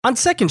On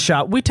Second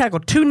Shot, we tackle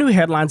 2 new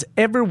headlines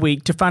every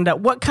week to find out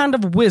what kind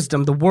of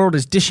wisdom the world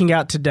is dishing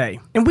out today.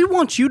 And we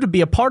want you to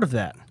be a part of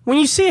that. When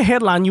you see a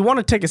headline you want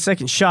to take a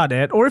second shot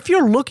at, or if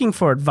you're looking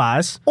for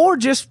advice, or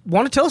just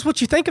want to tell us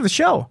what you think of the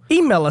show,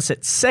 email us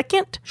at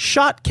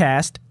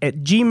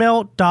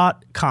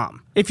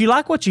secondshotcast@gmail.com. If you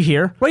like what you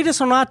hear, rate us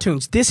on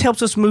iTunes. This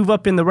helps us move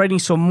up in the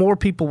ratings so more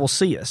people will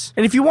see us.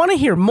 And if you want to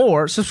hear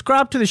more,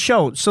 subscribe to the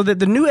show so that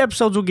the new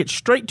episodes will get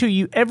straight to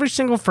you every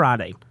single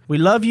Friday. We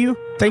love you.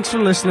 Thanks for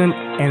listening,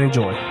 and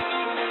enjoy.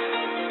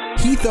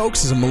 Heath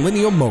Oaks is a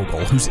millennial mogul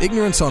whose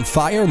ignorance on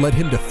fire led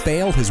him to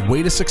fail his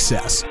way to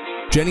success.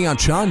 Jenny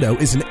Anchondo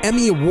is an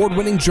Emmy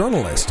Award-winning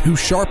journalist whose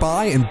sharp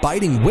eye and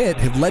biting wit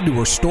have led to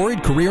her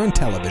storied career in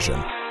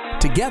television.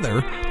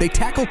 Together, they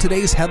tackle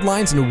today's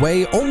headlines in a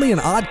way only an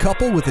odd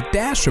couple with a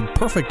dash of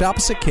perfect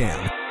opposite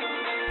can.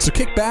 So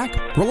kick back,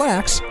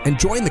 relax, and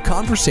join the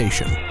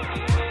conversation.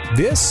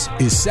 This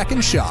is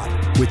Second Shot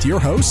with your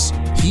hosts,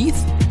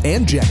 Heath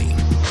and Jenny.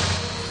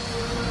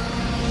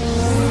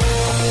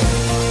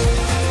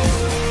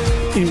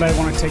 Anybody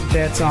want to take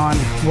bets on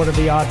what are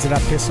the odds that I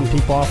piss some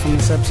people off on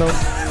this episode?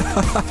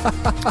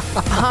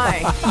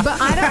 Hi,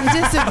 but I don't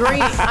disagree.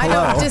 I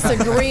don't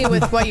disagree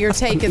with what your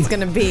take is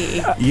going to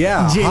be.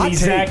 Yeah, Jenny,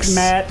 Zach,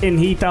 Matt, and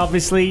Heath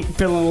obviously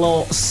feeling a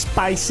little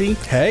spicy.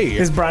 Hey.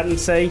 As Bryden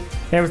say,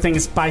 everything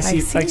is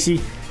spicy. Like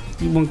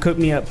you want to cook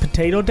me a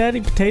potato,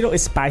 Daddy? Potato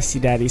is spicy,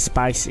 Daddy,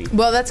 spicy.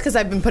 Well, that's because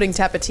I've been putting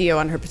Tapatio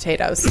on her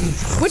potatoes,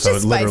 which so is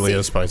it spicy. literally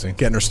is spicy.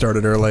 Getting her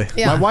started early.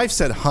 Yeah. My wife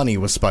said honey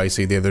was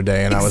spicy the other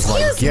day, and I was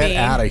like, Excuse get me?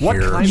 out of What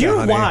here. kind of Your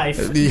honey? wife.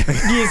 I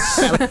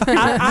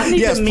need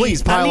Yes, to meet,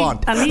 please, pile on.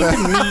 I need to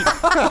meet.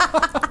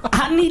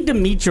 I need to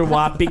meet your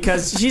wife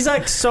because she's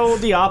like so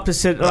the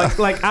opposite.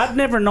 Like I've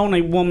never known a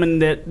woman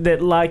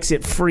that likes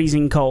it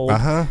freezing cold.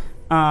 Uh-huh.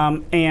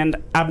 And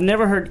I've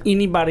never heard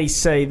anybody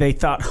say they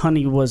thought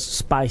honey was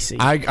spicy.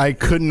 I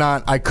could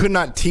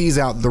not tease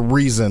out the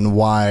reason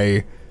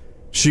why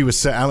she was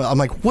saying. I'm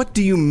like, what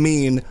do you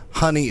mean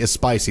honey is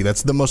spicy?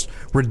 That's the most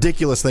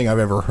ridiculous thing I've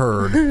ever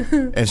heard.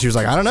 And she was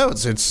like, I don't know,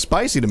 it's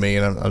spicy to me.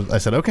 And I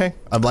said, okay.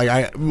 I'm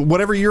like,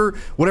 whatever you're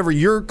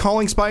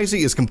calling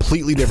spicy is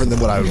completely different than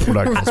what I call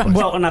spicy.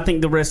 Well, and I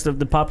think the rest of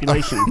the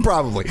population.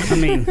 Probably. I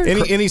mean,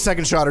 any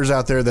second shotters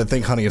out there that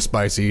think honey is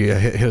spicy,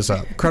 hit us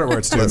up. Credit where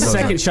it's due.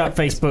 Second Shot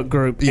Facebook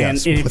group,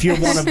 Yes. and if you're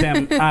one of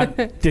them,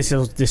 this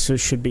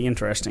should be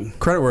interesting.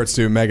 Credit where it's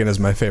due. Megan is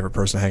my favorite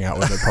person to hang out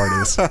with at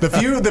parties.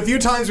 The few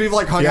times we've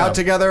like hung out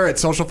together at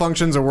social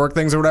functions or work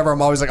things or whatever,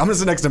 I'm always like, I'm gonna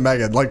sit next to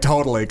Megan, like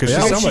totally, because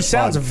she's so She much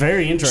sounds fun.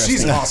 very interesting.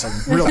 She's awesome.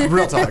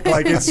 Real talk.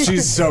 Like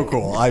she's so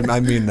cool. I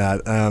mean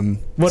that.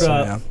 What so,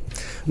 up? yeah.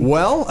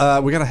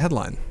 Well, we got a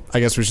headline. I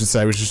guess we should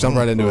say. We should jump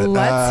right into it.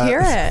 Let's hear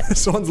it.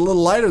 This one's a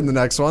little lighter than the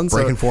next one.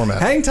 Breaking format.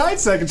 Hang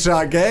tight, Second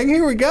Shot gang.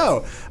 Here we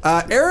go.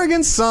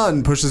 Arrogant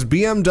son pushes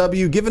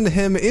BMW given to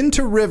him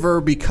into river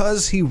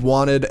because he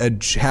wanted a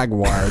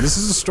Jaguar. This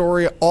is a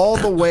story all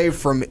the way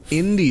from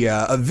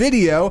India. A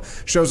video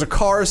shows a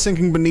car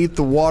sinking beneath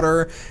the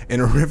water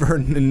in a river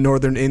in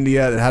northern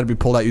India that had to be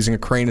pulled out using a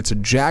crane. It's a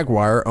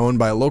Jaguar owned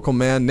by a local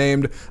man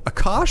named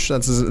Akash.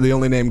 That's the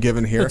only name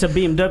given here. It's a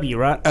BMW,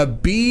 right? A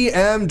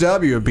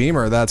BMW, a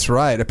Beamer, that's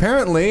right.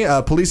 Apparently,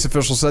 police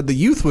officials said the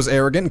youth was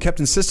arrogant and kept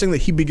insisting that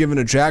he be given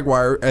a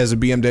Jaguar as a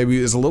BMW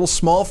is a little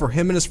small for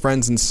him and his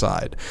friends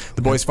inside.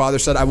 The boy's father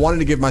said, I wanted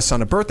to give my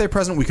son a birthday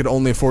present. We could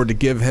only afford to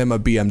give him a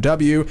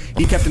BMW.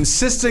 He kept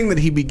insisting that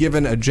he be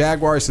given a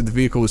Jaguar. He said the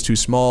vehicle was too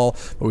small,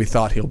 but we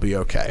thought he'll be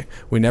okay.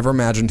 We never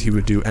imagined he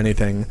would do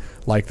anything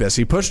like this.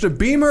 He pushed a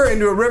Beamer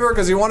into a river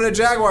because he wanted a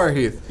Jaguar,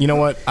 Heath. You know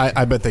what?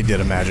 I bet they did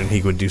imagine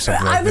he would do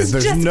something I like this.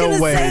 was There's just no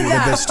gonna way say that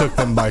that. this took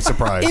them by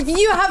surprise. If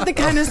you have the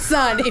kind of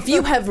son, if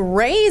you have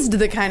raised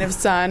the kind of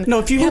son, No,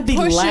 if you who have the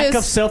lack pushes-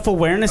 of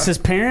self-awareness as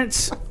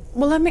parents,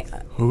 well, let me,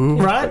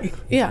 right?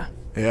 yeah.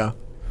 Yeah.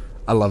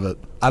 I love it.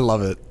 I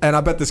love it. And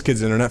I bet this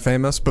kid's internet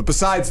famous. But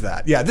besides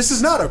that, yeah, this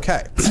is not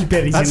okay. I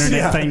bet he's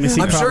internet famous.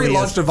 He I'm sure he probably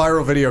launched is. a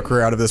viral video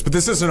career out of this, but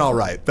this isn't all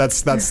right.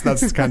 That's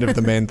kind of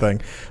the main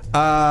thing.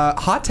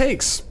 Hot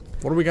takes.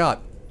 What do we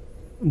got?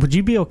 Would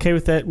you be okay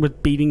with that?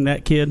 With beating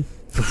that kid?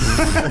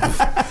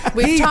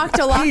 We've talked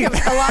a lot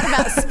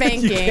about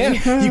spanking.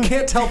 You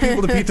can't tell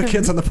people to beat their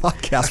kids on the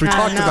podcast. We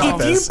talked know.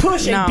 about If you this.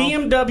 push a No.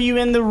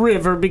 BMW in the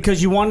river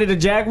because you wanted a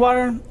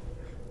Jaguar,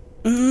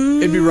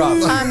 It'd be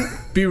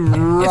rough. Be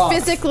rough.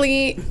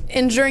 Physically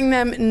injuring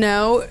them,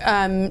 no.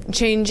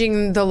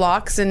 Changing the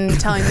locks and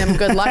telling them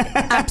good luck,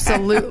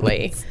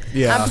 absolutely.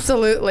 Yeah.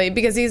 Absolutely,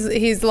 because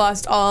he's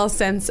lost all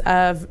sense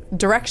of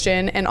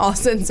direction and all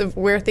sense of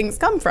where things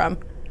come from.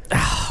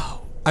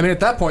 I mean,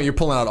 at that point, you're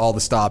pulling out all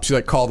the stops.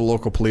 You call the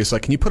local police.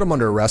 Like, can you put him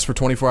under arrest for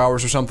 24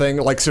 hours or something?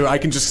 Like, so I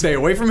can just stay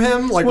away from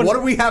him? Like, what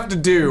do we have to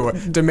do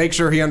to make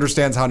sure he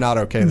understands how not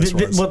okay this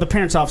was? well, the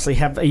parents obviously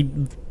have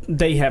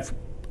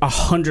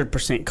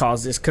 100%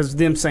 caused this because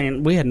them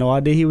saying we had no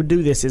idea he would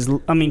do this is.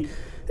 I mean,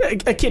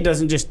 a kid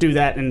doesn't just do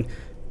that, and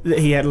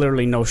he had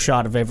literally no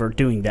shot of ever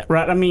doing that,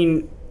 right? I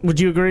mean, would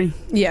you agree?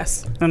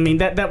 Yes. I mean,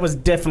 that was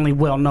definitely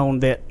well known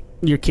that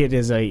your kid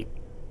is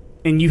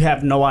and you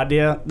have no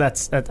idea.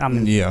 I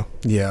mean,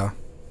 Yeah.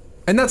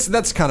 And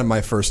that's kind of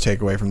my first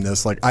takeaway from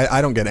this. Like,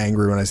 I don't get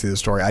angry when I see the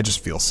story. I just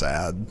feel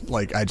sad.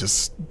 Like,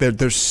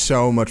 there's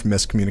so much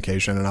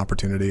miscommunication and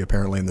opportunity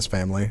apparently in this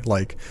family,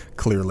 like,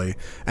 clearly.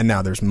 And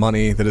now there's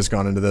money that has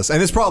gone into this.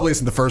 And this probably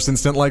isn't the first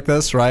incident like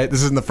this, right?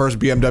 This isn't the first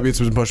BMW that's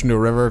been pushed into a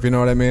river, if you know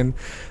what I mean.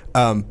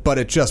 But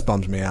it just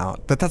bums me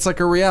out that that's like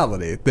a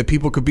reality, that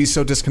people could be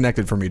so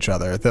disconnected from each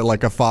other, that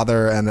like a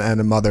father and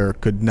a mother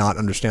could not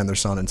understand their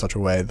son in such a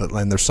way, that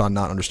and their son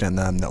not understand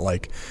them, that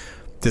like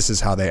this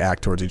is how they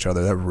act towards each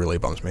other. That really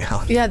bums me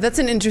out. Yeah, that's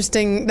an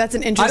interesting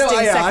second take.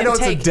 I know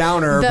it's a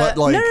downer, but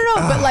like... No,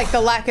 but like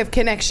the lack of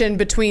connection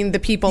between the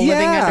people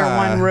living under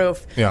one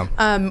roof. Yeah.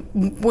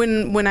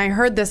 When I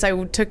heard this,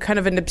 I took kind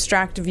of an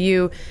abstract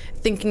view,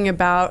 thinking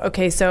about,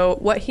 okay, so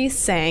what he's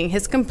saying,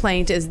 his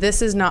complaint is,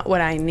 this is not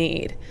what I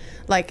need.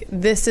 Like,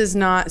 this is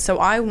not, so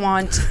I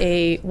want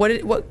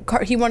what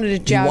car, he wanted a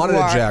Jaguar. He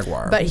wanted a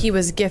Jaguar. But he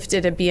was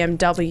gifted a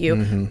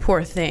BMW,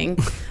 poor thing.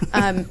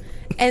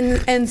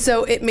 And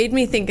so it made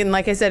me think, and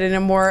like I said, in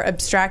a more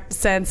abstract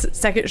sense,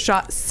 second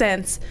shot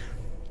sense,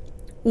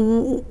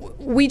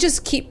 we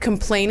just keep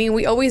complaining.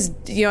 We always,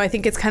 I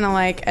think it's kind of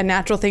like a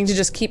natural thing to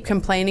just keep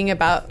complaining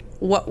about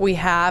what we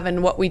have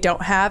and what we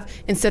don't have,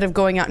 instead of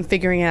going out and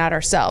figuring it out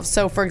ourselves.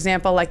 So for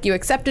example, like, you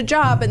accept a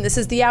job and this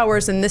is the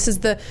hours and this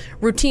is the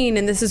routine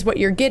and this is what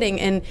you're getting,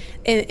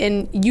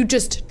 and you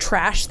just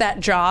trash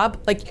that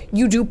job. Like,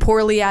 you do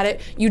poorly at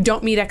it, you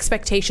don't meet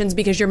expectations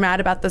because you're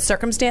mad about the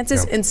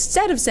circumstances. Yep.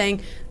 Instead of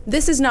saying,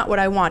 this is not what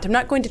I want, I'm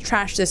not going to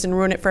trash this and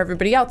ruin it for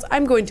everybody else,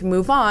 I'm going to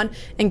move on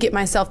and get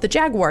myself the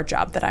Jaguar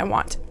job that I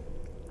want.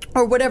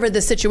 Or whatever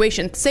the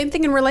situation. Same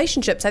thing in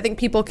relationships. I think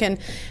people can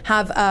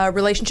have a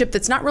relationship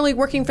that's not really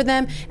working for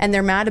them, and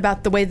they're mad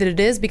about the way that it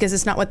is because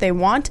it's not what they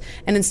want.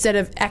 And instead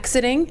of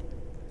exiting,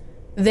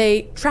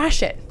 they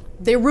trash it.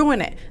 They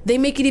ruin it. They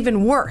make it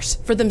even worse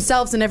for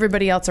themselves and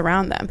everybody else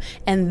around them.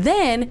 And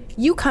then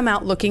you come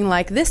out looking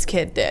like this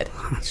kid did.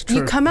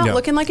 You come out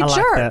looking like a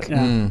jerk.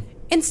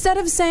 Instead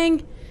of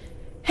saying,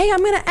 hey, I'm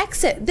going to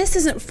exit. This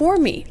isn't for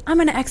me. I'm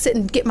going to exit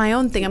and get my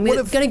own thing. I'm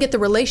going to get the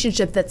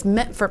relationship that's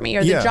meant for me,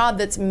 or the job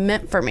that's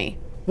meant for me.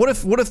 What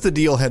if the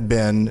deal had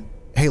been,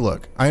 hey,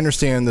 look, I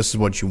understand this is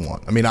what you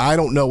want. I mean, I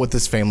don't know what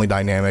this family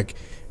dynamic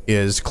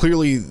is.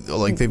 Clearly,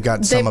 like, they've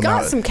got some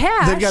cash.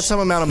 They've got some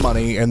amount of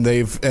money, and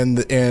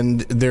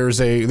there's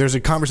a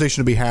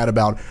conversation to be had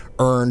about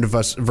earned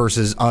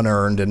versus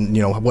unearned,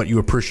 and what you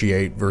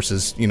appreciate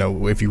versus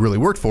if you really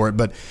worked for it.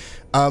 But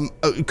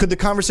could the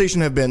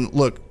conversation have been,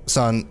 look,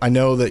 son, I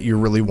know that you're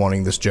really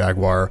wanting this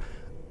Jaguar.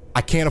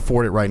 I can't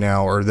afford it right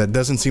now, or that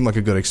doesn't seem like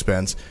a good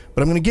expense,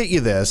 but I'm going to get you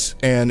this.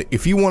 And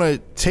if you want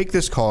to take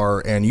this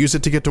car and use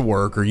it to get to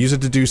work or use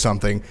it to do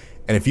something,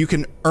 and if you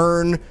can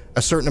earn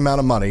a certain amount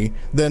of money,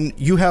 then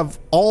you have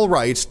all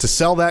rights to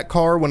sell that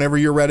car whenever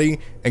you're ready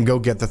and go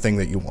get the thing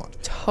that you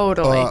want.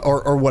 Totally.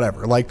 Or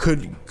whatever. Like,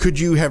 could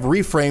you have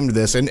reframed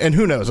this? And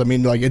who knows? I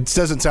mean, like, it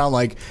doesn't sound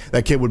like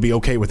that kid would be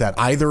okay with that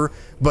either.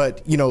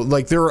 But,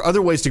 like, there are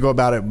other ways to go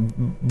about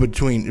it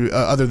between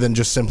other than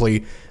just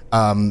simply,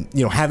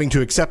 having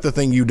to accept the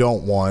thing you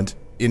don't want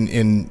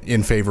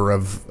in favor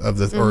of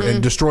the, or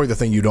and destroy the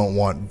thing you don't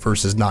want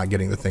versus not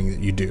getting the thing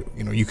that you do.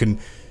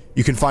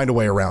 You can find a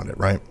way around it,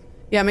 right?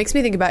 Yeah, it makes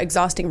me think about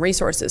exhausting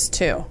resources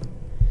too.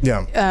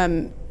 Yeah.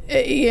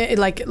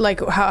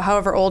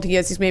 However old he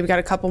is, he's maybe got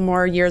a couple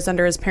more years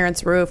under his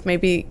parents' roof.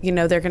 Maybe,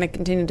 they're going to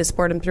continue to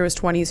support him through his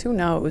 20s. Who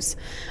knows?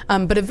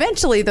 But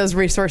eventually those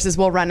resources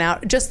will run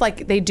out, just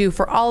like they do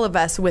for all of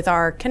us with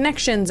our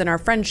connections and our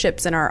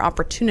friendships and our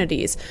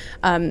opportunities.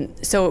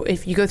 So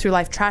if you go through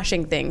life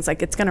trashing things,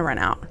 like, it's going to run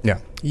out. Yeah.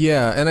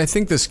 Yeah, and I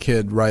think this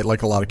kid, right,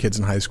 like a lot of kids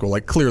in high school,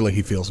 like, clearly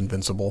he feels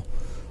invincible.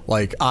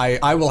 Like,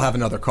 I will have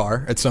another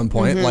car at some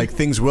point. Like,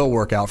 things will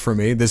work out for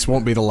me. This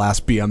won't be the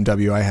last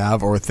BMW I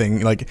have or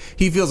thing. Like,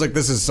 he feels like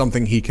this is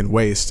something he can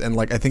waste. And,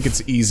 like, I think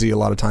it's easy a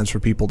lot of times for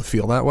people to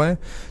feel that way,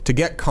 to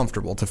get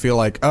comfortable, to feel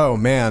like, oh,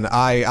 man,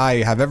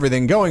 I have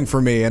everything going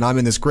for me, and I'm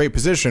in this great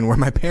position where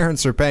my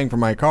parents are paying for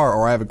my car,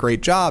 or I have a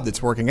great job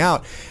that's working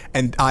out,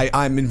 and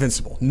I'm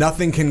invincible.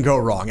 Nothing can go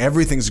wrong.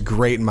 Everything's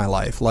great in my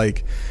life.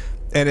 Like...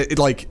 And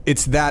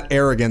it's that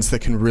arrogance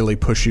that can really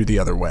push you the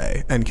other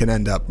way and can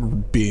end up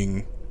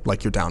being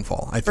like your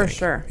downfall, I think. For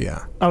sure.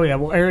 Yeah. Oh, yeah.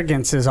 Well,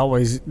 arrogance is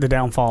always the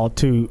downfall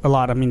to a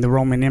lot. I mean, the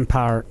Roman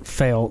Empire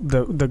failed.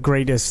 The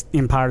greatest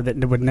empire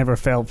that would never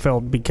fail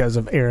failed because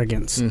of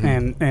arrogance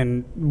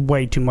and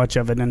way too much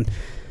of it. And,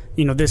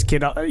 this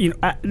kid,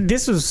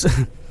 this was...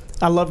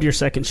 I loved your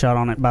second shot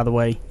on it, by the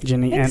way,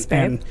 Jenny. Thanks,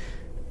 and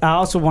I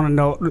also want to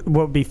know what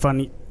would be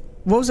funny.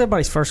 What was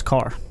everybody's first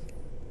car?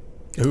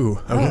 Ooh,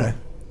 okay.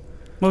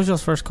 What was your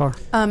first car?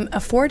 A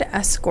Ford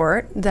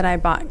Escort that I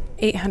bought,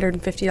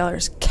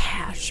 $850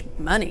 cash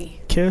money.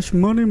 Cash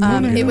money.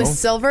 It was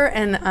silver,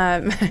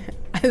 and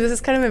this is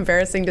kind of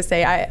embarrassing to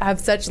say. I have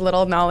such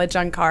little knowledge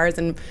on cars,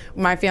 and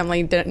my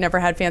family never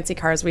had fancy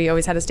cars. We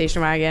always had a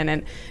station wagon,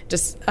 and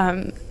just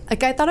I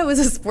thought it was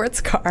a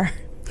sports car.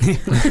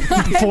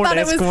 Ford I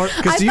Escort.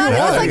 thought it Yeah, was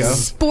there like you go.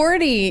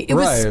 sporty. It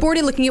was Right.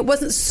 sporty looking. It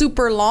wasn't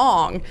super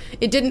long.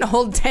 It didn't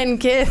hold 10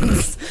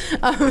 kids.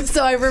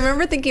 So I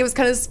remember thinking it was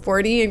kind of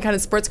sporty and kind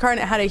of sports car, and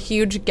it had a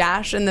huge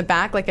gash in the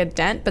back, like a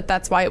dent, but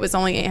that's why it was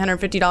only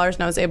 $850,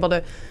 and I was able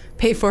to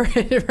pay for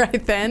it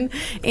right then.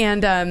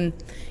 And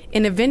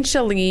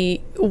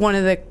eventually one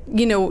of the,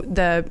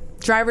 the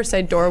driver's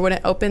side door, when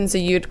it opens,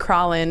 you'd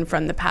crawl in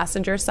from the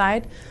passenger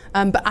side.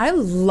 But I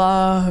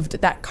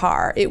loved that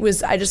car.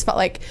 I just felt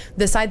like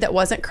the side that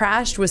wasn't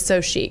crashed was so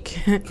chic.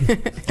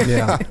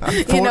 Yeah.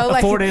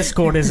 A Ford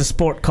Escort is a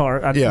sport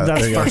car. Yeah,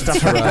 That's there you go. first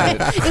I've heard of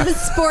it. It was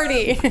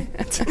sporty.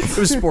 It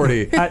was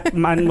sporty.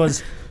 Mine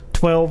was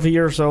 12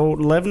 years old,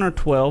 11 or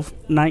 12,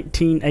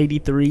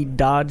 1983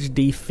 Dodge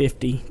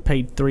D50.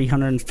 Paid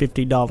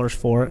 $350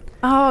 for it.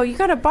 Oh, you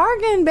got a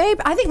bargain, babe.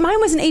 I think mine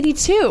was an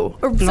 82. So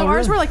ours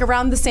really? were like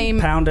around the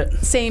same Pound it.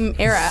 same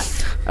era,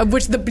 of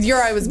which the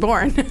year I was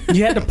born.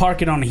 You had to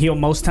park it on a hill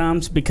most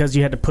times because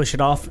you had to push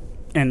it off,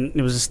 and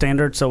it was a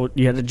standard, so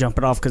you had to jump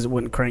it off because it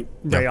wouldn't crank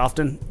very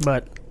often.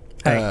 But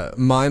hey,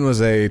 Mine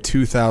was a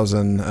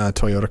 2000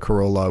 Toyota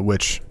Corolla,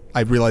 which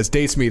I realized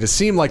dates me to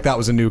seem like that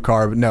was a new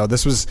car, but no,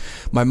 this was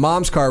my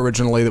mom's car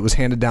originally that was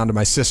handed down to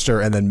my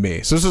sister and then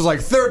me. So this was like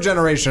third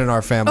generation in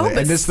our family. Oh, but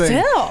and this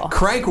thing, still.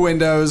 crank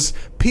windows,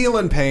 peel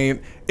and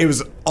paint. It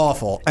was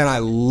awful, and I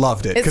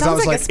loved it It I sounds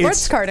was like a sports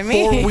it's car to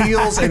me. 4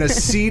 wheels and a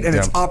seat, and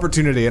it's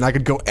opportunity, and I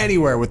could go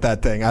anywhere with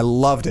that thing. I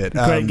loved it.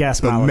 Great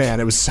gas but mileage. man,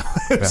 it was so.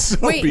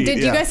 Wait, beat, did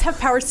you yeah. guys have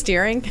power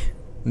steering?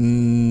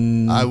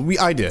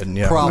 I did.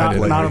 Yeah, Probably. I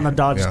did. not on the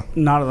Dodge, Yeah.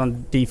 not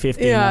on the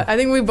D50. Yeah, no. I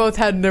think we both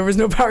had. There was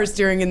no power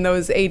steering in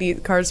those 80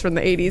 cars from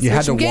the 80s. You had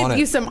which to gave want it.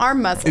 you some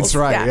arm muscles. It's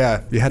right.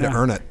 Yeah, you had to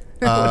earn it.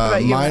 What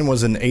about you, Mine Matt?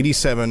 was an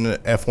 87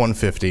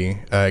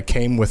 F-150. It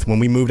came with, when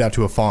we moved out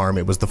to a farm,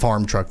 it was the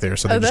farm truck there,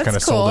 so they just that's kind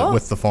of sold cool. it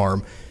with the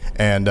farm.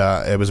 And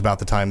it was about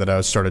the time that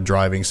I started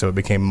driving, so it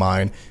became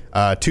mine.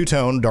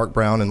 Two-tone, dark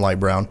brown and light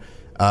brown.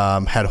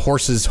 Had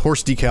horse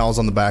decals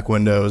on the back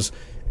windows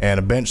and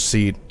a bench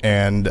seat.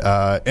 And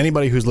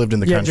anybody who's lived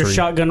in the You had country... your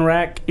shotgun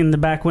rack in the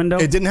back window.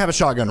 It didn't have a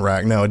shotgun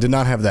rack. No, it did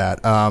not have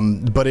that.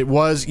 But it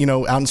was,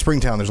 out in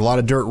Springtown, there's a lot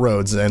of dirt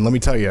roads. And let me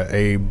tell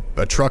you,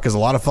 a truck is a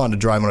lot of fun to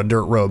drive on a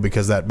dirt road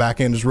because that back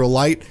end is real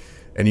light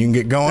and you can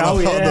get going on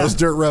those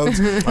dirt roads.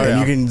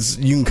 And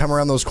you can come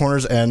around those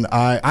corners. And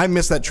I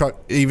miss that truck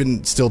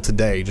even still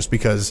today just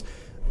because,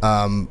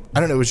 I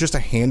don't know, it was just a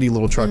handy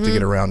little truck to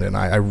get around in.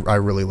 I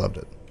really loved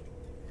it.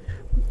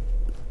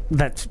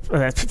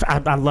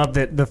 I love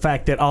that the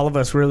fact that all of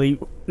us really,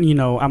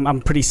 I'm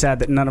pretty sad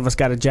that none of us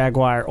got a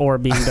Jaguar or a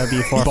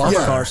BMW for our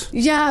first cars.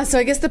 Yeah, so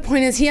I guess the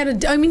point is I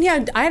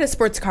had a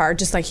sports car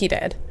just like he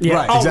did. Yeah.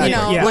 Right, Oh, exactly.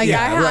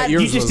 I had.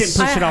 You just didn't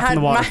push it off in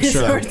the water. I had my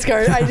sports car.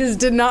 I just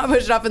did not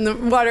push it off in the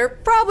water,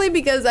 probably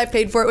because I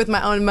paid for it with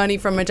my own money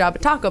from my job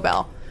at Taco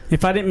Bell.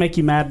 If I didn't make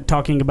you mad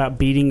talking about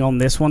beating on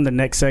this one, the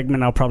next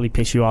segment I'll probably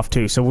piss you off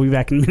too. So we'll be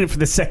back in a minute for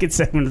the second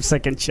segment of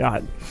Second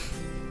Shot.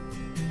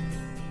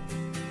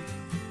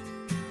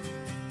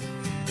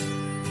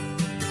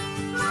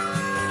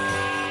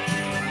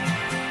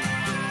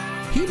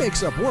 He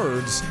makes up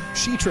words,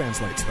 she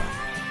translates them.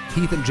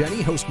 Heath and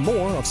Jenny host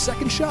more of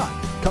Second Shot,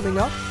 coming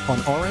up on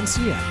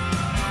RNCN.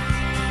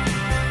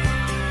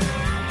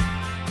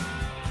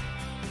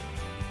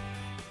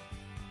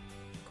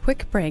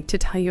 Quick break to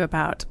tell you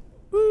about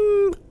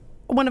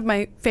one of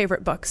my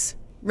favorite books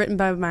written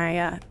by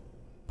my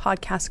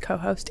podcast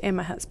co-host and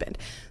my husband.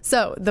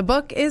 So the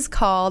book is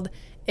called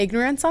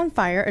Ignorance on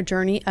Fire, A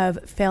Journey of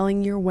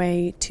Failing Your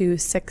Way to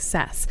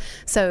Success.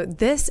 So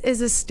this is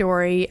a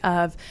story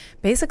of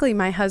basically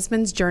my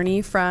husband's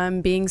journey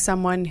from being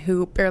someone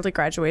who barely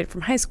graduated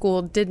from high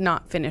school, did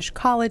not finish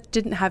college,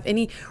 didn't have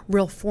any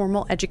real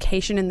formal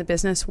education in the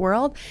business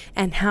world,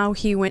 and how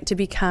he went to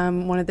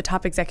become one of the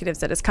top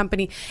executives at his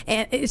company.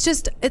 And it's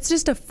just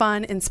a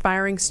fun,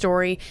 inspiring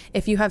story.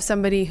 If you have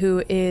somebody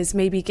who is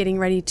maybe getting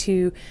ready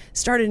to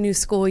start a new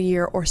school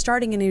year or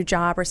starting a new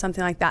job or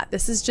something like that,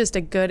 this is just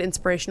a good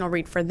inspirational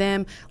read for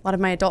them. A lot of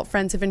my adult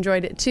friends have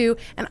enjoyed it too.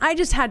 And I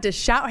just had to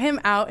shout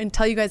him out and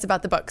tell you guys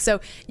about the book. So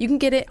you can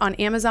get it on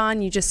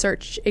Amazon. You just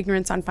search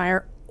Ignorance on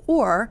Fire.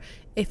 Or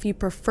if you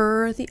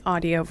prefer the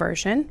audio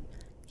version,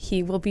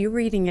 he will be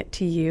reading it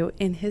to you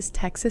in his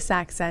Texas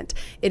accent.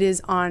 It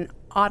is on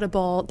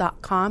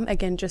audible.com.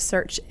 Again, just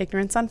search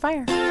Ignorance on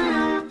Fire.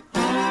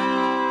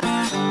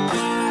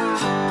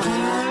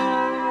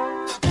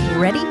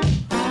 Ready?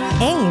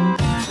 Aim.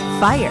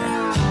 Fire.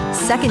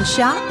 Second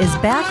Shot is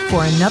back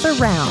for another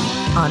round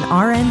on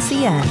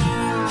RNCN.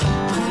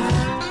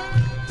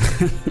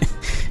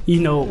 We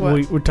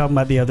were talking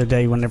about the other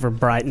day whenever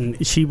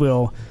Brighton, she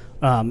will,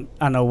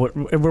 I know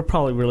we're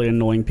probably really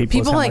annoying people.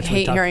 People like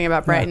hate hearing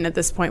about Brighton at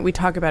this point. We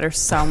talk about her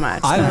so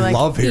much. I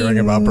love hearing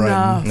about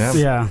Brighton.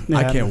 Yeah.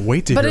 I can't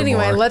wait to But hear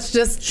anyway, more. let's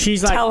just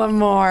She's tell him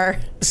more.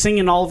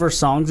 singing all of her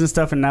songs and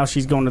stuff, and now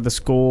she's going to the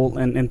school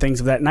and things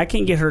of that. And I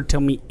can't get her to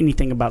tell me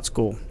anything about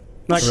school.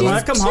 Like when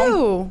I come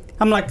home,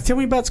 I'm like, tell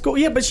me about school.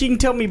 Yeah, but she can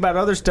tell me about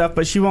other stuff,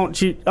 but she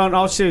won't.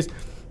 All she says,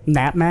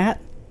 Nat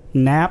Matt.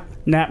 Nap,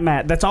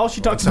 Matt. That's all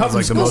she talks about. Sounds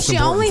like the from most she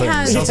important only thing.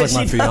 has- Sounds like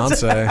my She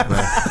does. fiance.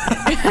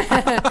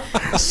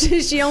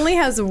 She only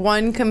has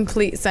one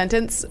complete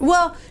sentence.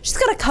 Well, she's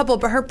got a couple,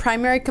 but her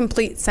primary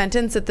complete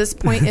sentence at this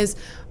point is,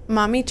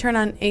 "Mommy, turn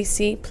on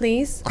AC,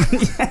 please."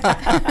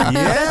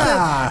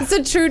 Yeah. It's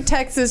a true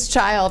Texas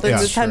child in Yeah,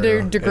 this sure.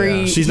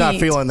 100-degree She's not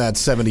heat. feeling that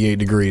 78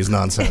 degrees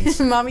nonsense.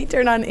 "Mommy,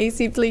 turn on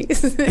AC,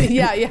 please."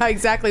 yeah,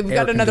 exactly. We've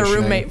got another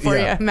conditioning. roommate for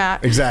Yeah, you,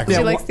 Matt. exactly. She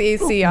Yeah, likes the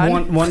AC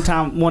on. One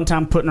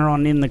time putting her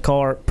in the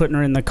car.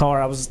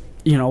 I was,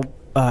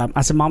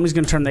 I said, "Mommy's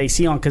gonna turn the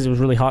AC on because it was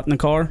really hot in the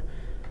car,"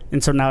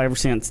 and so now ever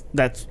since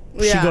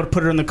she Yeah. go to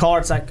put her in the car,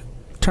 it's like,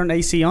 turn the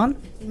AC on.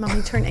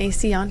 "Mommy, turn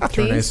AC on,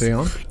 please." Turn AC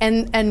on.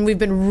 And we've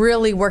been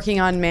really working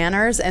on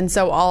manners, and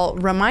so I'll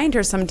remind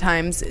her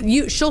sometimes.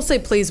 She'll say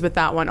please with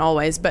that one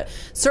always, but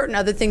certain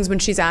other things when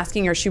she's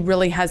asking her, she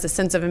really has a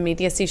sense of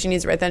immediacy. She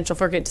needs it right then. She'll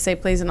forget to say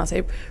please, and I'll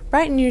say,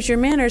 "Brighton, use your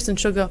manners," and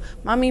she'll go,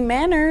 "Mommy,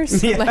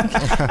 manners."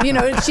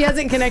 Like, she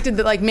hasn't connected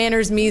that like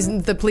manners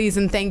means the please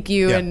and thank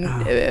you Yeah.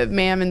 and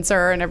ma'am and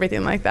sir and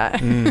everything like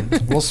that.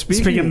 Well,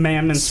 Speaking of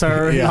ma'am and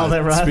sir and all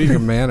that, right? Speaking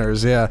of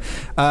manners, yeah.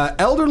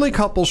 Elderly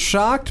couple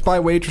shocked by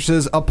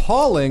waitress's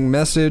appalling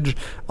message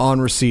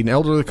on receipt. An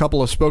elderly couple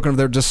have spoken of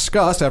their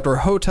disgust after a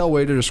hotel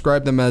waiter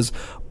described them as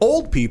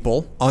old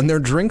people on their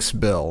drinks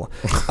bill.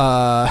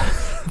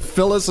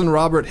 Phyllis and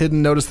Robert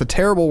Hidden noticed the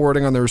terrible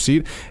wording on their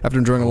receipt after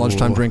enjoying a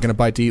lunchtime drink and a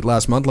bite to eat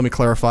last month. Let me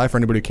clarify for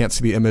anybody who can't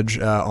see the image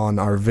on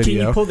our Can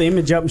video. you pull the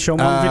image up and show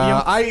them on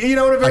the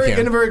video?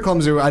 In a very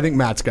clumsy way. I think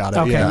Matt's got it.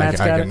 Okay, yeah. Matt's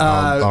got it.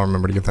 I'll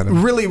remember to get that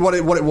in. Really, what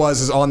it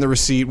was is on the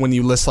receipt when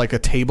you list like a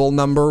table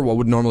number, what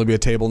would normally be a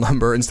table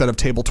number, instead of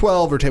table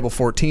 12 or table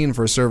 14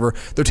 for a server,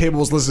 their table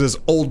was listed as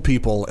old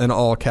people in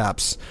all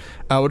caps.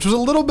 Which was a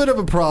little bit of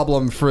a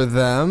problem for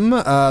them.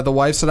 The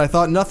wife said, "I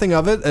thought nothing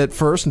of it at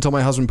first until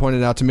my husband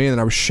pointed it out to me, and then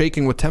I was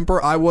shaking with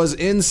temper. I was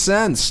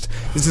incensed.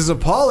 This is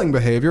appalling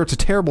behavior. It's a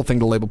terrible thing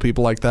to label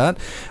people like that.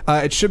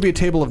 It should be a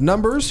table of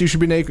numbers. You should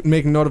be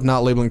making note of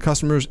not labeling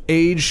customers.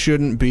 Age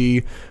shouldn't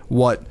be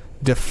what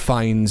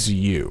defines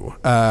you."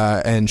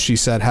 And she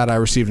said, "Had I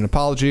received an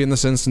apology in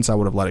this instance, I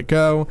would have let it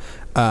go."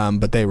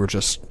 But they were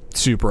just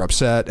super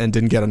upset and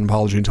didn't get an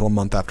apology until a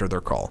month after their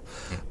call.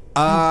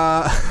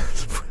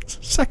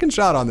 Second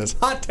shot on this.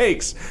 Hot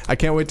takes. I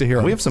can't wait to hear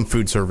them. We have some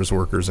food service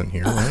workers in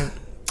here, right?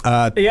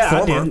 Yeah,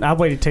 I former. did. I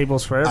waited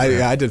tables forever.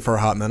 I did for a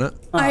hot minute.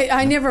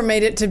 I never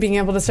made it to being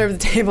able to serve the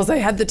tables. I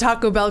had the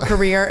Taco Bell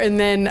career and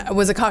then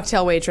was a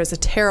cocktail waitress, a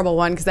terrible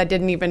one because I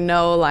didn't even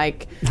know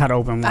how to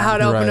open one. how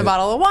to open a Right.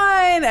 bottle of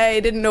wine. I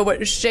didn't know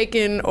what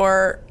shaken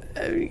or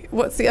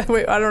what's the other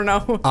way? I don't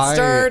know.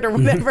 Stirred or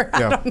whatever. I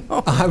don't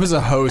know. I was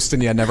a host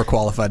and never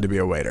qualified to be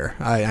a waiter.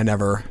 I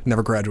never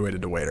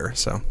graduated to waiter,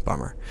 so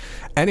bummer.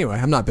 Anyway,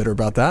 I'm not bitter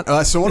about that.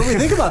 So what do we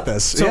think about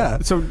this?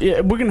 So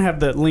we're going to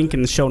have the link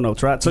in the show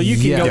notes, right? So you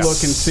can go Yes.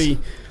 look and see.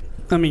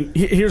 I mean,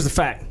 here's the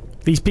fact.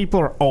 These people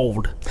are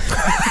old.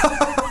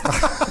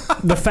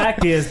 The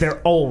fact is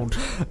they're old.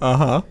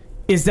 Uh-huh.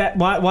 Is that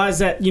why is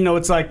that?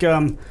 It's like they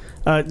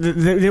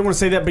want to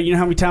say that, but you know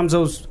how many times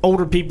those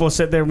older people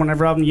sit there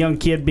whenever I'm a young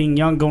kid being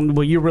young going,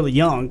 well, you're really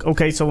young.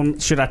 Okay, so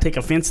should I take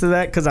offense to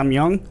that because I'm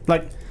young?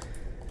 Like,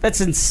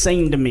 that's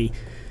insane to me.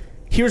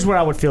 Here's where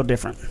I would feel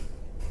different.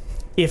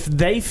 If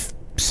they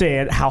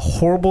said how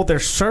horrible their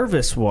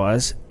service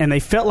was and they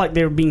felt like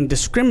they were being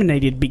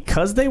discriminated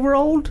because they were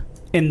old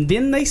and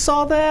then they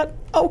saw that,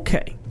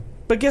 okay.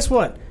 But guess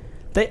what?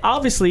 They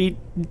obviously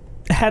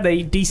had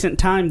a decent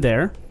time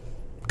there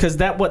because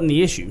that wasn't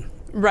the issue.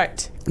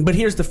 Right. But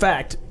here's the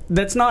fact.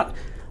 That's not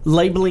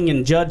labeling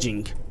and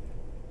judging.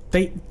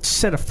 They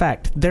said a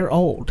fact. They're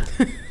old.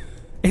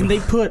 And they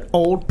put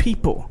old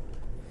people.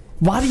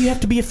 Why do you have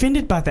to be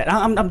offended by that?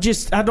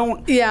 I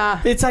don't.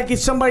 Yeah. It's like if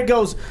somebody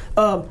goes,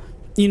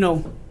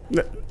 you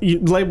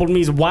labeled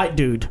me as a white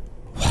dude.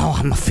 Wow,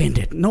 I'm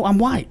offended. No, I'm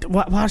white.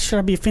 Why should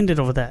I be offended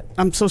over that?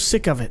 I'm so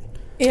sick of it.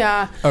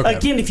 Yeah. Okay.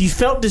 Again, if you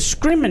felt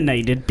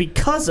discriminated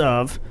because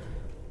of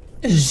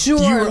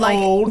Sure, you're like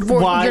old,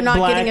 white, you're not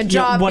black, getting a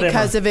job whatever.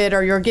 because of it,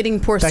 or you're getting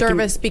poor That can-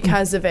 service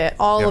because of it.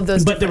 All of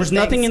those. But there was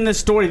different nothing things. in this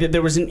story that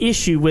there was an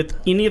issue with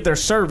any of their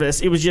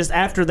service. It was just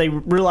after they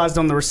realized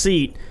on the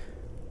receipt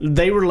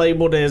they were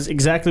labeled as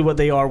exactly what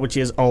they are, which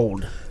is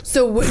old.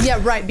 So yeah,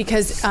 right,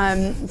 because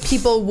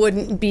people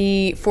wouldn't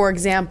be, for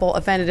example,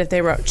 offended if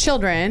they wrote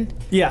children.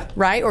 Yeah.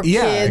 Right, or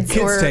Yeah, kids,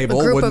 kids or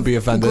table a group wouldn't of, be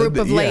offended. Group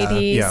of Yeah,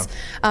 ladies.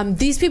 yeah.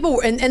 These people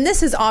were, and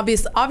this is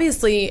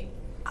obviously.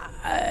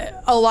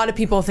 A lot of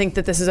people think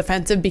that this is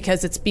offensive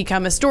because it's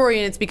become a story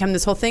and it's become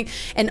this whole thing.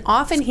 And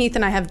often Heath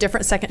and I have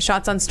different second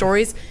shots on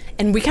stories,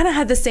 and we kind of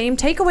had the same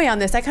takeaway on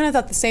this. I kind of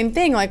thought the same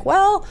thing. Like,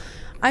 well,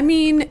 I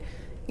mean,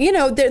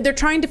 they're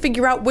trying to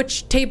figure out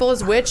which table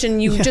is which,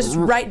 and you just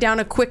write down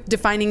a quick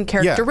defining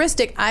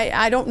characteristic.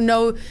 I don't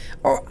know,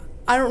 or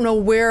I don't know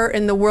where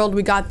in the world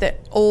we got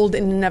that old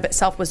in and of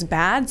itself was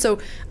bad. So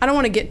I don't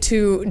want to get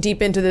too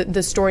deep into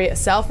the story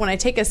itself. When I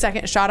take a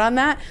second shot on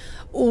that,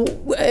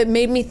 it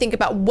made me think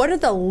about what are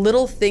the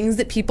little things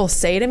that people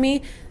say to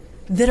me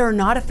that are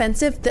not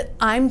offensive that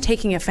I'm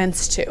taking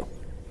offense to.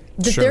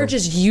 that they're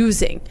just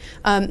using.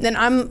 And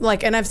I'm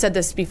like, and I've said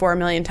this before a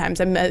million times,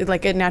 I'm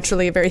like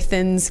naturally a very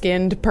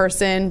thin-skinned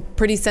person,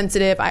 pretty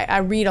sensitive. I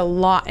read a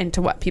lot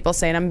into what people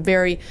say,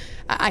 and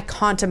I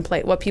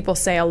contemplate what people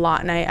say a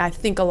lot, and I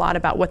think a lot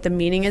about what the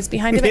meaning is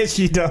behind it. Yes,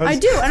 she does. I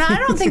do, and I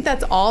don't think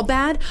that's all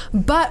bad,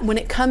 but when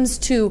it comes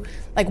to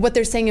like what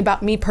they're saying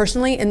about me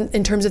personally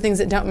in terms of things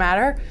that don't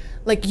matter,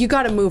 like you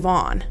got to move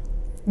on.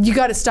 You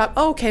got to stop.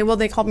 Oh, okay, well,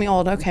 they called me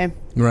old. Okay.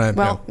 Right.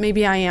 Well,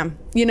 maybe I am.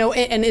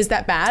 And is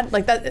that bad?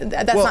 Like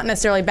that's not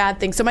necessarily a bad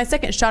thing. So my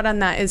second shot on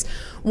that is,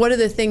 what are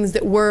the things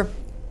that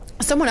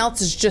someone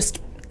else is just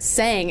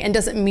saying and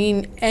doesn't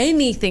mean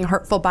anything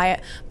hurtful by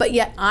it, but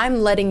yet I'm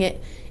letting it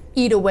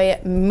eat away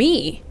at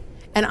me.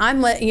 And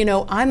I'm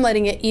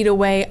letting it eat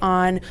away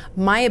on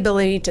my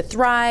ability to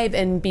thrive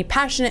and be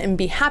passionate and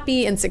be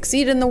happy and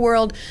succeed in the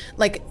world.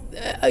 Like,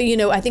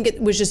 I think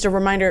it was just a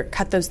reminder,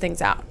 cut those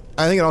things out.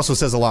 I think it also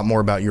says a lot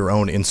more about your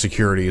own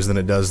insecurities than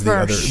it does the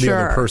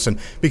other person.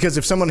 Because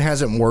if someone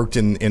hasn't worked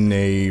in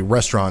a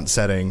restaurant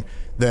setting,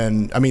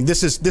 then I mean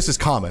this is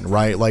common,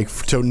 right? Like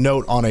to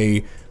note on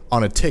a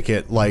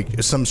ticket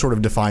like some sort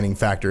of defining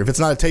factor. If it's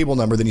not a table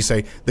number, then you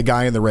say the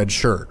guy in the red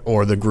shirt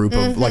or the group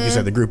of, like you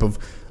said, the group of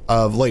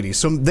ladies.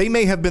 So they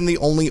may have been the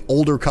only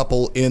older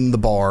couple in the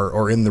bar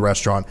or in the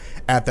restaurant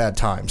at that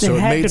time. So it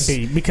had to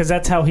be, because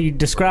that's how he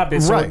described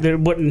it. So right.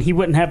 He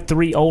wouldn't have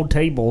 3 old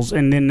tables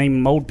and then name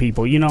them old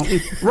people,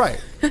 Right.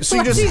 So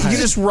you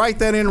just write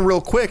that in real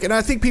quick. And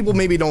I think people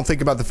maybe don't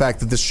think about the fact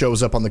that this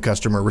shows up on the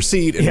customer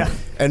receipt.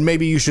 And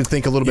maybe you should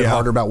think a little bit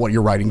harder about what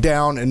you're writing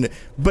down.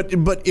 But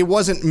it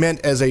wasn't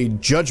meant as a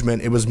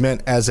judgment. It was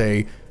meant as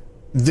a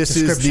this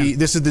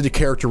is the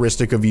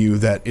characteristic of you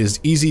that is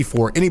easy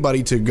for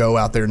anybody to go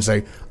out there and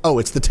say, oh,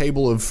 it's the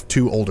table of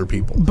 2 older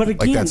people. But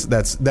again, like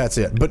that's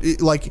it. But do you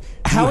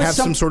have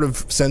some sort of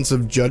sense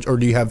of or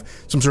do you have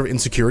some sort of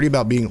insecurity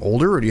about being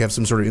older, or do you have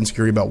some sort of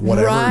insecurity about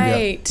whatever?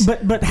 Right.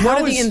 But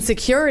what are the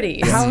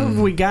insecurities? How have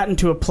we gotten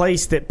to a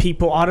place that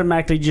people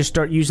automatically just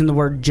start using the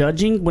word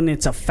judging when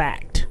it's a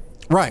fact?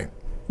 Right.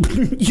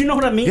 You know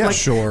what I mean? Yeah, like,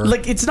 sure.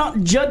 Like, it's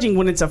not judging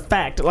when it's a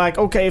fact. Like,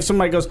 okay, if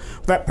somebody goes,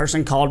 that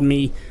person called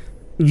me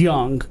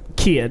young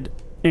kid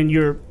and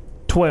you're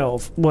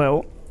 12,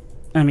 well,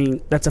 I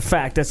mean, that's a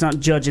fact. That's not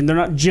judging. They're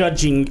not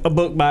judging a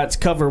book by its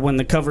cover when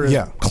the cover is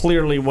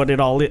clearly what it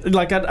all is.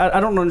 Like,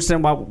 I don't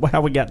understand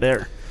how we got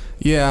there.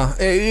 Yeah,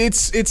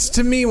 it's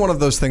to me one of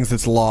those things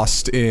that's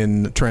lost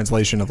in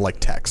translation of like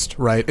text,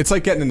 right? It's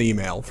like getting an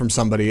email from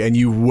somebody and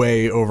you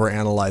way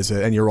overanalyze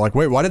it and you're like,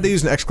 wait, why did they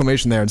use an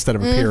exclamation there instead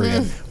of a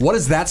period? What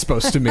is that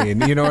supposed to mean?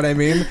 You know what I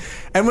mean?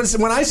 And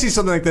when I see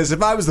something like this,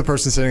 if I was the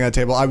person sitting at a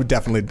table, I would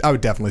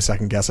definitely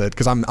second guess it,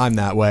 because I'm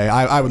that way.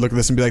 I would look at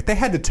this and be like, they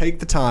had to take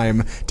the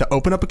time to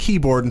open up a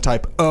keyboard and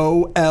type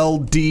OLDPEO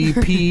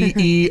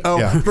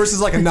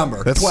versus like a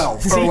number,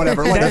 12 or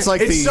whatever. Like, that's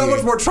like it's so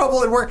much more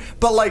trouble and work.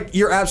 But like,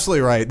 you're absolutely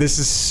right. This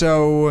is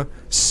so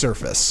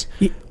surface.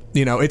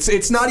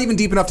 It's not even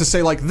deep enough to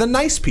say like the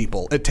nice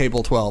people at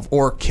table 12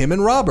 or Kim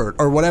and Robert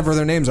or whatever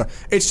their names are.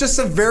 It's just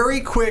a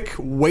very quick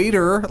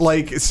waiter,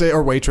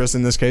 or waitress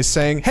in this case,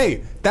 saying,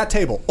 "Hey, that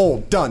table,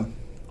 old, done,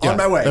 on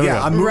my way.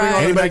 Yeah, I'm moving on to the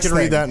Anybody next can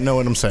thing." read that and know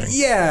what I'm saying.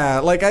 Yeah,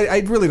 like I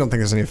really don't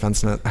think there's any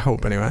offense in it. I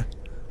hope anyway.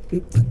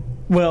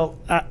 Well,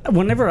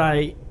 whenever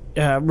I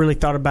really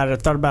thought about it, I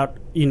thought about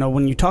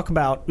when you talk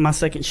about, my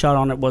second shot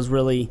on it was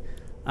really.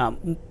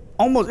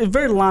 Almost, it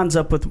very lines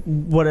up with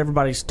what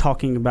everybody's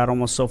talking about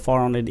almost so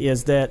far on it,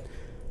 is that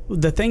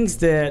the things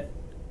that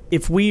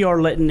if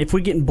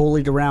we're getting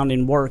bullied around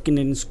in work and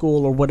in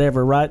school or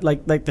whatever, right?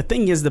 Like the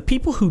thing is, the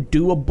people who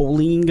do a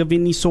bullying of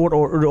any sort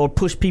or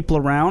push people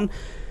around,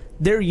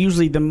 they're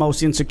usually the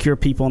most insecure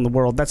people in the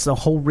world. That's the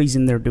whole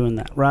reason they're doing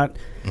that, right?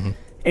 Mm-hmm.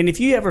 And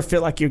if you ever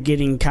feel like you're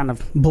getting kind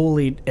of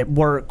bullied at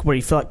work, where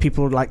you feel like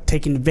people are like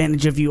taking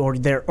advantage of you, or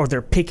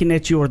they're picking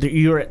at you, or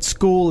you're at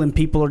school and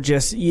people are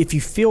just, if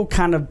you feel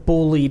kind of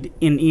bullied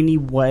in any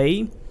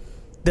way,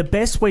 the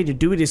best way to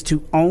do it is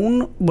to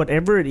own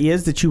whatever it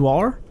is that you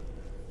are,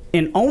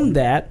 and own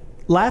that,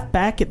 laugh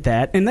back at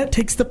that, and that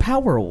takes the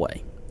power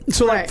away.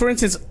 So, like, for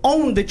instance,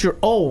 own that you're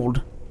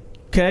old,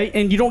 okay,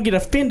 and you don't get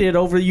offended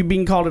over you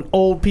being called an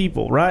old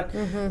people, right?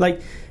 Mm-hmm.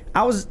 Like,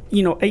 I was,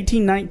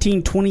 18,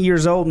 19, 20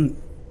 years old,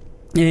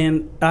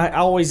 and I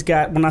always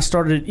got, when I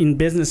started in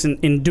business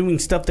and doing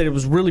stuff that it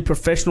was really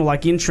professional,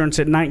 like insurance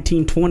at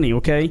 19, 20,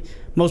 okay?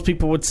 Most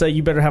people would say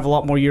you better have a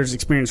lot more years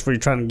experience before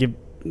you're trying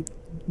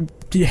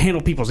to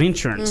handle people's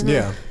insurance. Mm-hmm.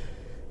 Yeah.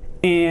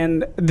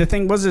 And the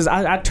thing was,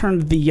 I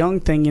turned the young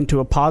thing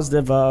into a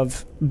positive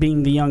of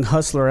being the young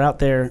hustler out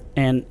there,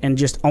 and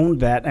just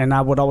owned that. And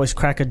I would always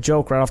crack a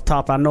joke right off the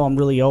top. I know I'm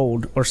really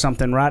old or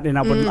something, right? And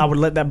I would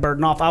let that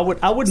burden off. I would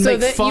so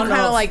make that fun you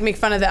kind of like make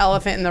fun of the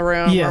elephant in the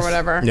room or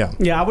whatever.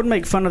 Yeah, I would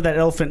make fun of that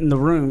elephant in the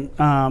room.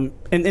 And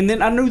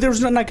then I knew there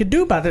was nothing I could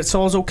do about it, so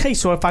I was okay.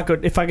 So if I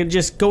could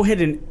just go ahead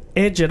and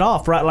edge it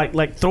off, right?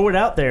 Like throw it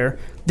out there,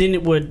 then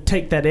it would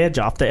take that edge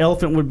off. The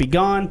elephant would be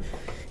gone,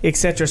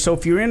 etc. So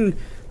if you're in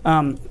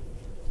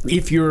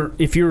if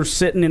you're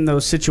sitting in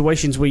those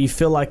situations where you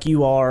feel like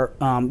you are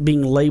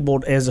being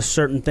labeled as a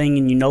certain thing,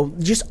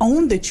 and just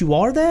own that you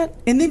are that,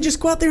 and then just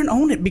go out there and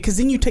own it, because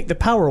then you take the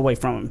power away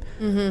from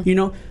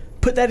them.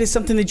 Put that as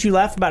something that you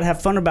laugh about,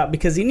 have fun about,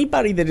 because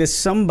anybody that is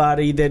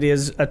somebody that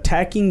is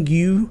attacking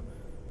you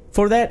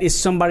for that is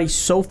somebody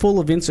so full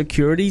of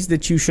insecurities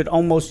that you should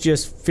almost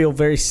just feel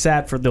very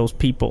sad for those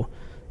people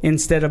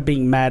instead of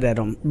being mad at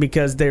them,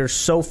 because they're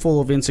so full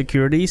of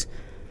insecurities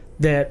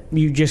that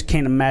you just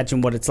can't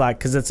imagine what it's like,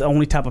 because it's the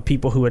only type of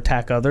people who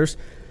attack others.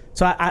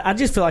 So I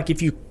just feel like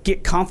if you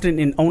get confident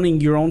in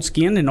owning your own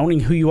skin and owning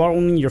who you are,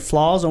 owning your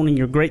flaws, owning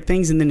your great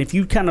things, and then if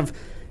you kind of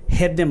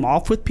head them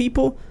off with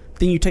people,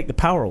 then you take the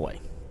power away.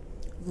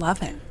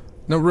 Love it.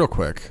 No, real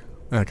quick,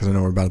 because I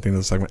know we're about at the end of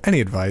the segment. Any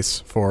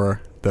advice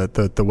for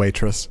the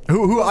waitress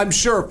who I'm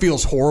sure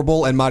feels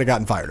horrible and might have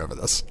gotten fired over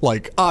this?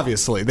 Like,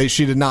 obviously,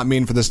 she did not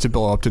mean for this to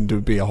blow up and to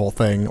be a whole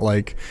thing.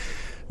 Like,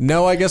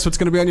 know, I guess, what's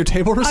going to be on your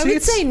table receipts? I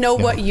would say know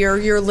what year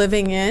you're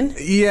living in.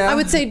 Yeah. I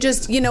would say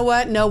just, know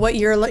what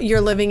year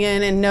you're living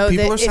in, and know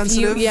people that are if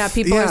sensitive.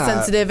 people are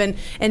sensitive,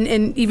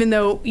 and even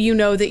though you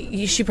know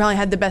that she probably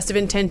had the best of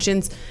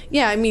intentions,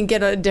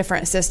 get a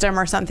different system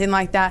or something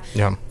like that.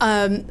 Yeah.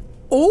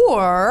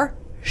 Or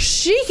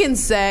she can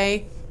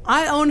say,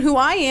 I own who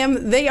I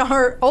am. They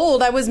are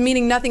old. I was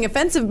meaning nothing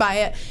offensive by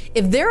it.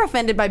 If they're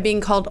offended by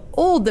being called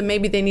old, then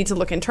maybe they need to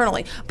look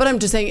internally. But I'm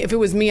just saying, if it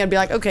was me, I'd be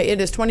like, okay,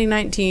 it is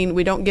 2019.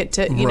 We don't get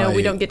to,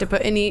 we don't get to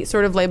put any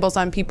sort of labels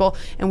on people,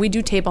 and we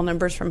do table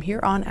numbers from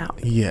here on out.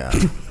 Yeah,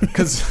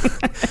 because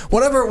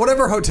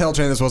whatever hotel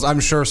chain this was,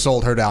 I'm sure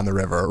sold her down the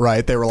river.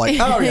 Right? They were like,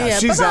 oh yeah,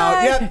 she's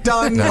bye-bye. out. Yep,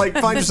 done. Like,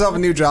 find yourself a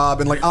new job.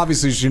 And like,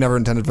 obviously, she never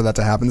intended for that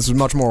to happen. This was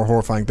much more a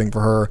horrifying thing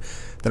for her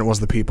than it was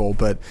the people.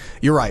 But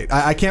you're right.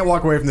 I can't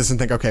walk away from this and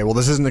think, okay, well,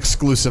 this isn't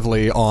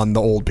exclusively on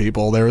the old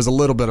people. There is a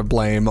little bit of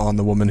blame on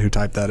the woman who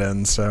typed that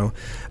in. So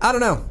I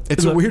don't know.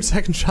 It's a weird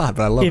second shot,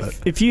 but I love it.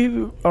 If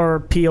you are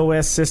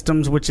POS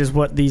systems, which is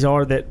what these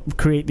are that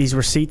create these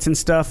receipts and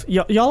stuff,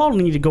 y'all all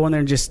need to go in there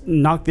and just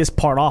knock this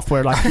part off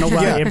where like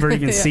nobody ever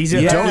even sees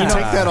it. Don't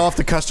take that off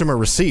the customer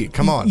receipt.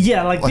 Come on.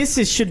 Yeah, like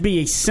this should be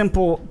a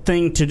simple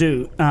thing to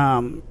do,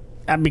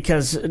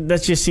 because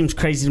that just seems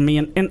crazy to me.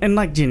 And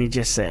like Jenny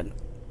just said,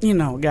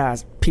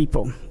 guys,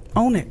 people,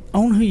 own it.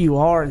 Own who you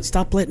are and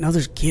stop letting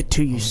others get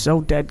to you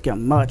so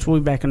dadgum much. We'll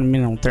be back in a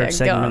minute on the third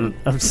segment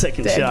of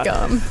Second Shot.